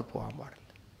നമ്മളത് അപ്പുറത്ത് പോകാൻ പാടില്ല.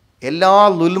 എല്ലാ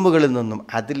ളുൽമുകളിൽ നിന്നും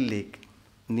അതിലേക്ക്,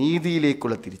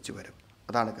 നീതിയിലേക്കുള്ള തിരിച്ചുവരവ്,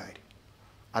 അതാണ് കാര്യം.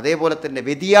 അതേപോലെ തന്നെ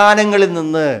വ്യതിയാനങ്ങളിൽ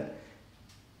നിന്ന്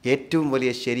ഏറ്റവും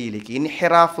വലിയ ശരിയിലേക്ക്,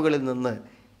 ഇൻഹിറാഫുകളിൽ നിന്ന്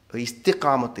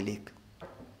ഇസ്തിഖാമത്തിലേക്ക്,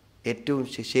 ഏറ്റവും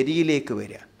ശരിയിലേക്ക്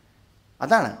വരിക.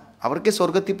 അതാണ് അവർക്ക്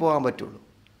സ്വർഗത്തിൽ പോകാൻ പറ്റുള്ളൂ.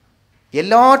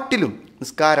 എല്ലാറ്റിലും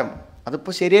നിസ്കാരം,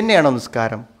 അതിപ്പോൾ ശരി തന്നെയാണോ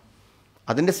നിസ്കാരം?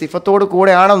 അതിൻ്റെ സിഫത്തോട്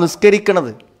കൂടെയാണോ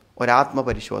നിസ്കരിക്കണത്?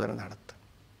 ഒരാത്മപരിശോധന നടത്തുക.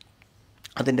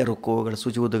 അതിൻ്റെ റുക്കോകൾ,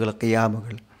 സുജൂദുകൾ,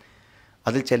 ഖിയാമുകൾ,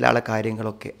 അതിൽ ചെല്ലാനുള്ള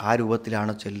കാര്യങ്ങളൊക്കെ ആ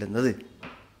രൂപത്തിലാണോ ചെല്ലുന്നത്?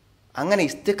 അങ്ങനെ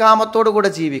ഇസ്തിഖാമത്തോടു കൂടെ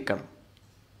ജീവിക്കണം,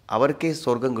 അവർക്കേ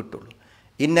സ്വർഗം കിട്ടുള്ളൂ.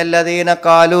 ഇന്നല്ലദീന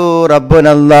ഖാലൂ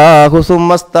റബ്ബുനല്ലാഹു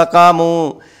സുമ്മസ്തഖാമു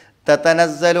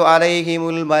തതനസ്സലു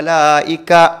അലൈഹിമുൽ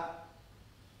മലായിക.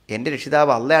 എൻ്റെ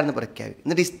രക്ഷിതാവ് അള്ളയാണെന്ന് പ്രഖ്യാപിക്കും,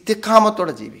 എന്നിട്ട്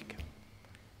ഇസ്തിഖാമത്തോടെ ജീവിക്കുക.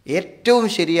 ഏറ്റവും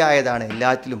ശരിയായതാണ്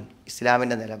എല്ലാറ്റിലും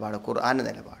ഇസ്ലാമിൻ്റെ നിലപാട്, ഖുർആൻ്റെ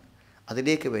നിലപാട്.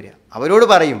 അതിലേക്ക് വരിക. അവരോട്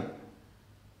പറയും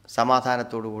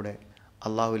സമാധാനത്തോടുകൂടെ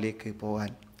അള്ളാഹുവിലേക്ക് പോകാൻ,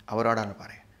 അവരോടാണ്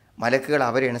പറയുക. മലക്കുകൾ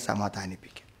അവരെയാണ്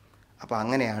സമാധാനിപ്പിക്കുക. അപ്പോൾ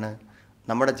അങ്ങനെയാണ്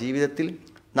നമ്മുടെ ജീവിതത്തിൽ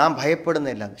നാം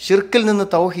ഭയപ്പെടുന്നതെല്ലാം ഷിർക്കിൽ നിന്ന്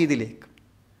തൗഹീദിലേക്ക്,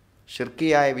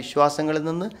 ഷിർക്കിയായ വിശ്വാസങ്ങളിൽ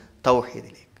നിന്ന്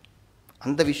തൗഹീദിലേക്ക്.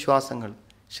 അന്ധവിശ്വാസങ്ങൾ,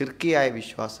 ഷിർക്കിയായ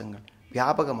വിശ്വാസങ്ങൾ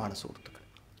വ്യാപകമാണ് സുഹൃത്തുക്കൾ.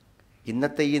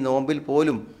 ഇന്നത്തെ ഈ നോമ്പിൽ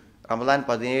പോലും റമദാൻ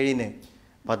 17-ന്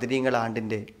ബദരീങ്ങൾ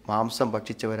ആണ്ടിൻ്റെ മാംസം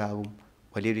ഭക്ഷിച്ചവരാകും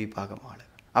വലിയൊരു വിഭാഗം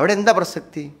ആളുകൾ. അവിടെ എന്താ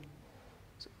പ്രസക്തി?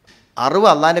 അറിവ്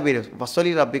അള്ളാൻ്റെ പേര്,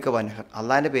 വസ്വലി റബ്ബിക്ക വനഹർ,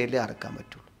 അള്ളാൻ്റെ പേരിലേ അറക്കാൻ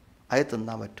പറ്റുള്ളൂ, അത്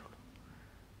തിന്നാൻ പറ്റുള്ളൂ.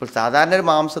 ഇപ്പോൾ സാധാരണ ഒരു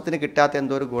മാംസത്തിന് കിട്ടാത്ത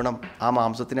എന്തോ ഒരു ഗുണം ആ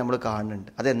മാംസത്തിന് നമ്മൾ കാണുന്നുണ്ട്.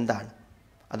 അതെന്താണ്?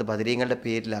 അത് ബദരീങ്ങളുടെ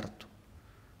പേരിൽ അറുത്തു.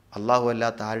 അള്ളാഹു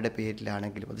അല്ലാത്ത ആരുടെ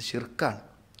പേരിലാണെങ്കിലും അത് ഷിർക്കാണ്,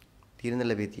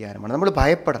 തീരുന്നുള്ള വ്യതിയാനമാണ്. നമ്മൾ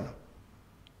ഭയപ്പെടണം.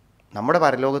 നമ്മുടെ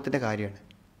പരലോകത്തിൻ്റെ കാര്യമാണ്.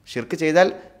 ഷിർക്ക് ചെയ്താൽ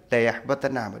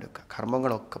ലയഹ്ബത്തന്നെ അമലുക,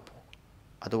 കർമ്മങ്ങളൊക്കെ പോകും.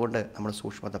 അതുകൊണ്ട് നമ്മൾ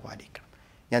സൂക്ഷ്മത പാലിക്കണം.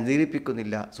 ഞാൻ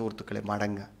ദീർഘിപ്പിക്കുന്നില്ല സുഹൃത്തുക്കളെ,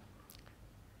 മടങ്ങുക.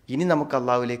 ഇനി നമുക്ക്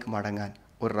അള്ളാഹുവിലേക്ക് മടങ്ങാൻ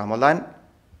ഒരു റമദാൻ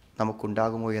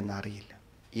നമുക്കുണ്ടാകുമോ എന്നറിയില്ല.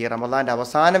 ഈ റമദാൻ്റെ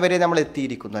അവസാനം വരെ നമ്മൾ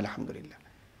എത്തിയിരിക്കുന്നു, അൽഹംദുലില്ലാ.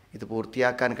 ഇത്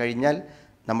പൂർത്തിയാക്കാൻ കഴിഞ്ഞാൽ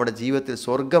നമ്മുടെ ജീവിതത്തിൽ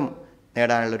സ്വർഗം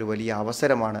നേടാനുള്ളൊരു വലിയ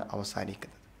അവസരമാണ്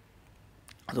അവസാനിക്കുന്നത്.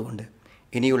 അതുകൊണ്ട്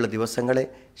ഇനിയുള്ള ദിവസങ്ങളെ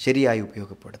ശരിയായി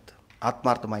ഉപയോഗപ്പെടുത്തുക,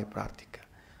 ആത്മാർത്ഥമായി പ്രാർത്ഥിക്കുക.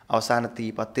 അവസാനത്തെ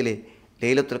ഈ 10-ലെ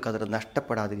ലൈലത്തുൽ ഖദർ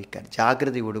നഷ്ടപ്പെടാതിരിക്കാൻ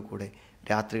ജാഗ്രതയോടുകൂടെ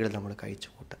രാത്രികൾ നമ്മൾ കഴിച്ചു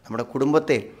കൂട്ടുക. നമ്മുടെ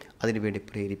കുടുംബത്തെ അതിനുവേണ്ടി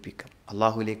പ്രേരിപ്പിക്കാം.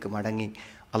 അള്ളാഹുവിലേക്ക് മടങ്ങി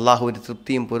അള്ളാഹുവിൻ്റെ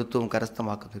തൃപ്തിയും പൊരുത്തവും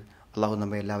കരസ്ഥമാക്കുന്നത് അള്ളാഹു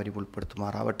നമ്മെ എല്ലാവരെയും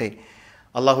ഉൾപ്പെടുത്തുമാറാവട്ടെ.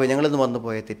 അള്ളാഹു ഞങ്ങളിന്ന്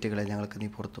വന്നുപോയ തെറ്റുകളെ ഞങ്ങൾക്ക് നീ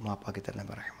പുറത്തു മാപ്പാക്കി തന്നെ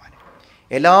റഹ്മാനെ.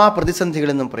 എല്ലാ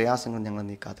പ്രതിസന്ധികളിൽ നിന്നും പ്രയാസങ്ങളും ഞങ്ങൾ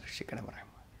നീ കാത്തുരക്ഷിക്കണം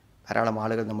റഹ്മാൻ. ധാരാളം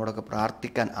ആളുകൾ നമ്മോടൊക്കെ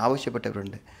പ്രാർത്ഥിക്കാൻ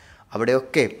ആവശ്യപ്പെട്ടവരുണ്ട്.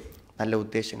 അവിടെയൊക്കെ നല്ല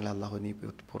ഉദ്ദേശങ്ങൾ അള്ളാഹു നീ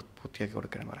പൂർത്തിയാക്കി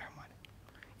കൊടുക്കണം റഹ്മാൻ.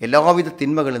 എല്ലാവിധ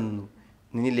തിന്മകളിൽ നിന്നും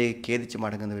നിന്നിലേക്ക് ഖേദിച്ച്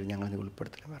മടങ്ങുന്നവർ ഞങ്ങൾ നീ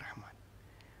ഉൾപ്പെടുത്തണം റഹ്മാൻ.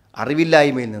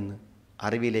 അറിവില്ലായ്മയിൽ നിന്ന്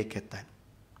അറിവിലേക്ക് എത്താൻ,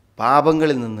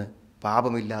 പാപങ്ങളിൽ നിന്ന്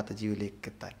പാപമില്ലാത്ത ജീവിതത്തിലേക്ക്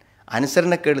എത്താൻ,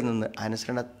 അനുസരണക്കേടിൽ നിന്ന്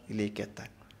അനുസരണത്തിലേക്ക് എത്താൻ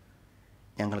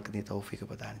ഞങ്ങൾക്ക് നീ തൗഫീഖ്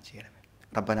പ്രദാനം ചെയ്യണമേ.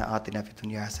 റബ്ബന ആതിന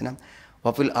ഫിദ്ദുനിയ ഹസന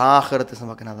വഫിൽ ആഖിറതി ഹസന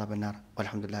വഖിനാ അദാബന്നാർ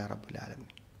വൽഹംദുലില്ലാഹി റബ്ബിൽ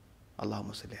ആലമീൻ.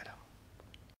 അല്ലാഹുമ്മ സ്വല്ലി അലാ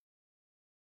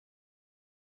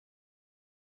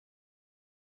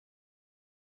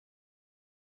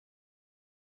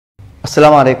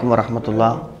അസ്സലാമു അലൈക്കും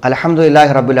വറഹ്മത്തുള്ളാഹി.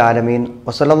 അൽഹംദുലില്ലാഹി റബ്ബിൽ ആലമീൻ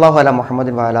വസല്ലല്ലാഹു അലാ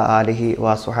മുഹമ്മദിൻ വഅലാ ആലിഹി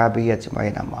വസ്വഹാബിഹി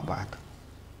അജ്മഈൻ അമ്മാ ബഅദ്.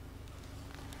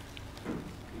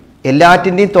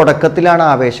 എല്ലാറ്റിൻ്റെയും തുടക്കത്തിലാണ്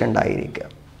ആവേശം ഉണ്ടായിരിക്കുക.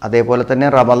 അതേപോലെ തന്നെ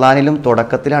റമളാനിലും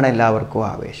തുടക്കത്തിലാണ് എല്ലാവർക്കും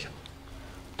ആവേശം.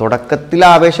 തുടക്കത്തിൽ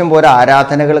ആവേശം പോലെ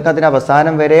ആരാധനകൾക്ക് അതിന്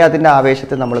അവസാനം വരെ അതിൻ്റെ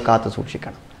ആവേശത്തെ നമ്മൾ കാത്തു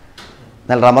സൂക്ഷിക്കണം.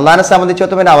 എന്നാൽ റമളാനെ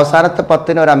സംബന്ധിച്ചിടത്തോളം അവസാനത്തെ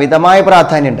 10 ഒരു അമിതമായ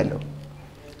പ്രാധാന്യം ഉണ്ടല്ലോ.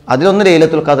 അതിലൊന്ന്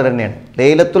ലൈലത്തുൽ ഖദ്ർ തന്നെയാണ്.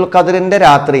 ലൈലത്തുൽ ഖദ്റിൻ്റെ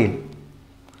രാത്രിയിൽ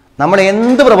നമ്മൾ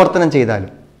എന്ത് പ്രവർത്തനം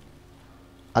ചെയ്താലും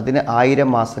അതിന് 1000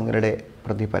 മാസങ്ങളുടെ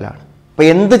പ്രതിഫലമാണ്. അപ്പോൾ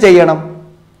എന്ത് ചെയ്യണം?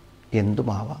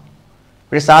 എന്തുമാവാം.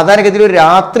 പക്ഷേ സാധാരണഗതിയിൽ ഒരു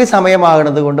രാത്രി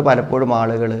സമയമാകുന്നത് കൊണ്ട് പലപ്പോഴും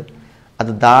ആളുകൾ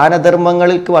അത്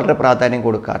ദാനധർമ്മങ്ങൾക്ക് വളരെ പ്രാധാന്യം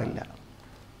കൊടുക്കാറില്ല.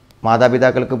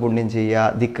 മാതാപിതാക്കൾക്ക് പുണ്യം ചെയ്യുക,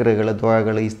 ദിക്റുകൾ,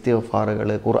 ദുആകൾ, ഇസ്തിഗ്ഫാറുകൾ,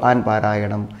 ഖുർആൻ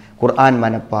പാരായണം, ഖുർആൻ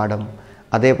മനപ്പാഠം,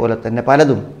 അതേപോലെ തന്നെ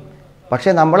പലതും. പക്ഷേ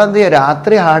നമ്മളെന്ത് ചെയ്യും?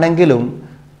 രാത്രി ആണെങ്കിലും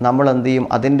നമ്മളെന്ത് ചെയ്യും?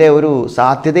 അതിൻ്റെ ഒരു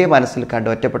സാധ്യതയെ മനസ്സിൽ കണ്ട്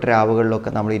ഒറ്റപ്പെട്ട രാവുകളിലൊക്കെ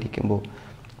നമ്മൾ ഇരിക്കുമ്പോൾ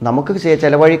നമുക്ക്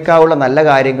ചെലവഴിക്കാനുള്ള നല്ല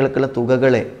കാര്യങ്ങൾക്കുള്ള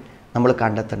തുകകളെ നമ്മൾ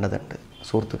കണ്ടെത്തേണ്ടതുണ്ട്.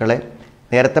 സുഹൃത്തുക്കളെ,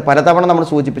 നേരത്തെ പലതവണ നമ്മൾ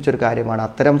സൂചിപ്പിച്ചൊരു കാര്യമാണ്,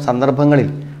 അത്തരം സന്ദർഭങ്ങളിൽ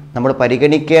നമ്മൾ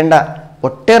പരിഗണിക്കേണ്ട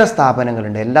ഒട്ടേറെ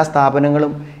സ്ഥാപനങ്ങളുണ്ട്. എല്ലാ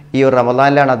സ്ഥാപനങ്ങളും ഈ ഒരു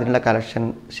റമളാനിലാണ് അതിനുള്ള കളക്ഷൻ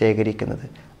ശേഖരിക്കുന്നത്.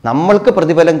 നമ്മൾക്ക്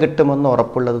പ്രതിഫലം കിട്ടുമെന്ന്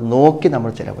ഉറപ്പുള്ളത് നോക്കി നമ്മൾ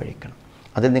ചിലവഴിക്കണം.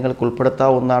 അതിൽ നിങ്ങൾക്ക്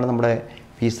ഉൾപ്പെടുത്താവുന്നതാണ് നമ്മുടെ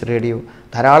പീസ് റേഡിയോ.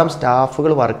 ധാരാളം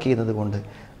സ്റ്റാഫുകൾ വർക്ക് ചെയ്യുന്നത് കൊണ്ട്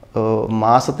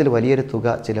മാസത്തിൽ വലിയൊരു തുക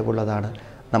ചിലവുള്ളതാണ്.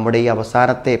 നമ്മുടെ ഈ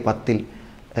അവസാനത്തെ 10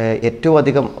 ഏറ്റവും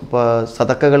അധികം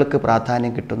സദക്കകൾക്ക്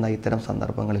പ്രാധാന്യം കിട്ടുന്ന ഇത്തരം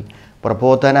സന്ദർഭങ്ങളിൽ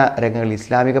പ്രബോധന രംഗങ്ങളിൽ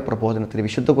ഇസ്ലാമിക പ്രബോധനത്തിന്,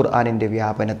 വിശുദ്ധ ഖുർആനിൻ്റെ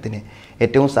വ്യാപനത്തിന്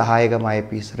ഏറ്റവും സഹായകമായ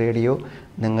പീസ് റേഡിയോ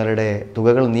നിങ്ങളുടെ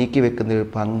തുകകൾ നീക്കിവെക്കുന്ന ഒരു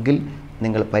പങ്കിൽ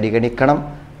നിങ്ങൾ പരിഗണിക്കണം.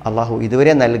 അള്ളാഹു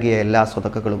ഇതുവരെ നൽകിയ എല്ലാ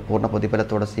സ്വതക്കകളും പൂർണ്ണ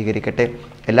പ്രതിഫലത്തോടെ സ്വീകരിക്കട്ടെ.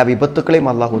 എല്ലാ വിപത്തുക്കളെയും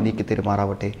അള്ളാഹു നീക്കി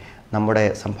തരുമാറാവട്ടെ. നമ്മുടെ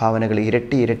സംഭാവനകൾ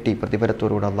ഇരട്ടി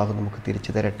പ്രതിഫലത്തോടുകൂടെ അള്ളാഹു നമുക്ക്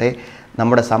തിരിച്ചു തരട്ടെ.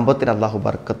 നമ്മുടെ സമ്പത്തിന് അള്ളാഹു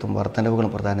ബർക്കത്തും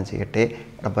വർധനവുകളും പ്രദാനം ചെയ്യട്ടെ.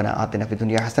 റബ്ബന ആതിന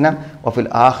ഫിദ്ദുനിയ ഹസന വഫിൽ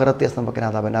ആഖിറതി ഹസന വഖിനാ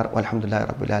അദാബന്നാർ വൽഹംദുലില്ലാഹി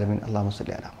റബ്ബിൽ ആലമീൻ. അല്ലാഹുമ്മ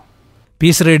സ്വല്ലി അലാ.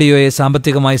 പീസ് റേഡിയോയെ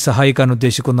സാമ്പത്തികമായി സഹായിക്കാൻ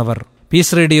ഉദ്ദേശിക്കുന്നവർ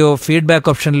piece radio feedback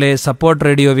ഓപ്ഷനിലെ support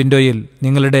radio വിൻഡോയിൽ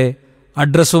നിങ്ങളുടെ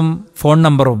അഡ്രസ്സും ഫോൺ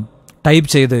നമ്പറും ടൈപ്പ്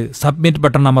ചെയ്ത് സബ്മിറ്റ്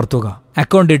ബട്ടൺ അമർത്തുക.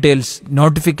 അക്കൗണ്ട് ഡീറ്റെയിൽസ്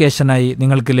നോട്ടിഫിക്കേഷനായി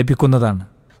നിങ്ങൾക്ക് ലഭിക്കുന്നതാണ്.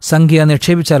 സംഖ്യ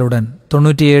നിക്ഷേപിച്ചാലുടൻ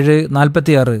 97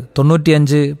 46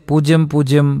 95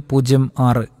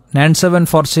 0006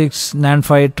 9746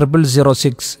 95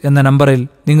 0006 എന്ന നമ്പറിൽ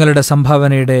നിങ്ങളുടെ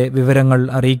സംഭാവനയുടെ വിവരങ്ങൾ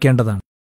അറിയിക്കേണ്ടതാണ്.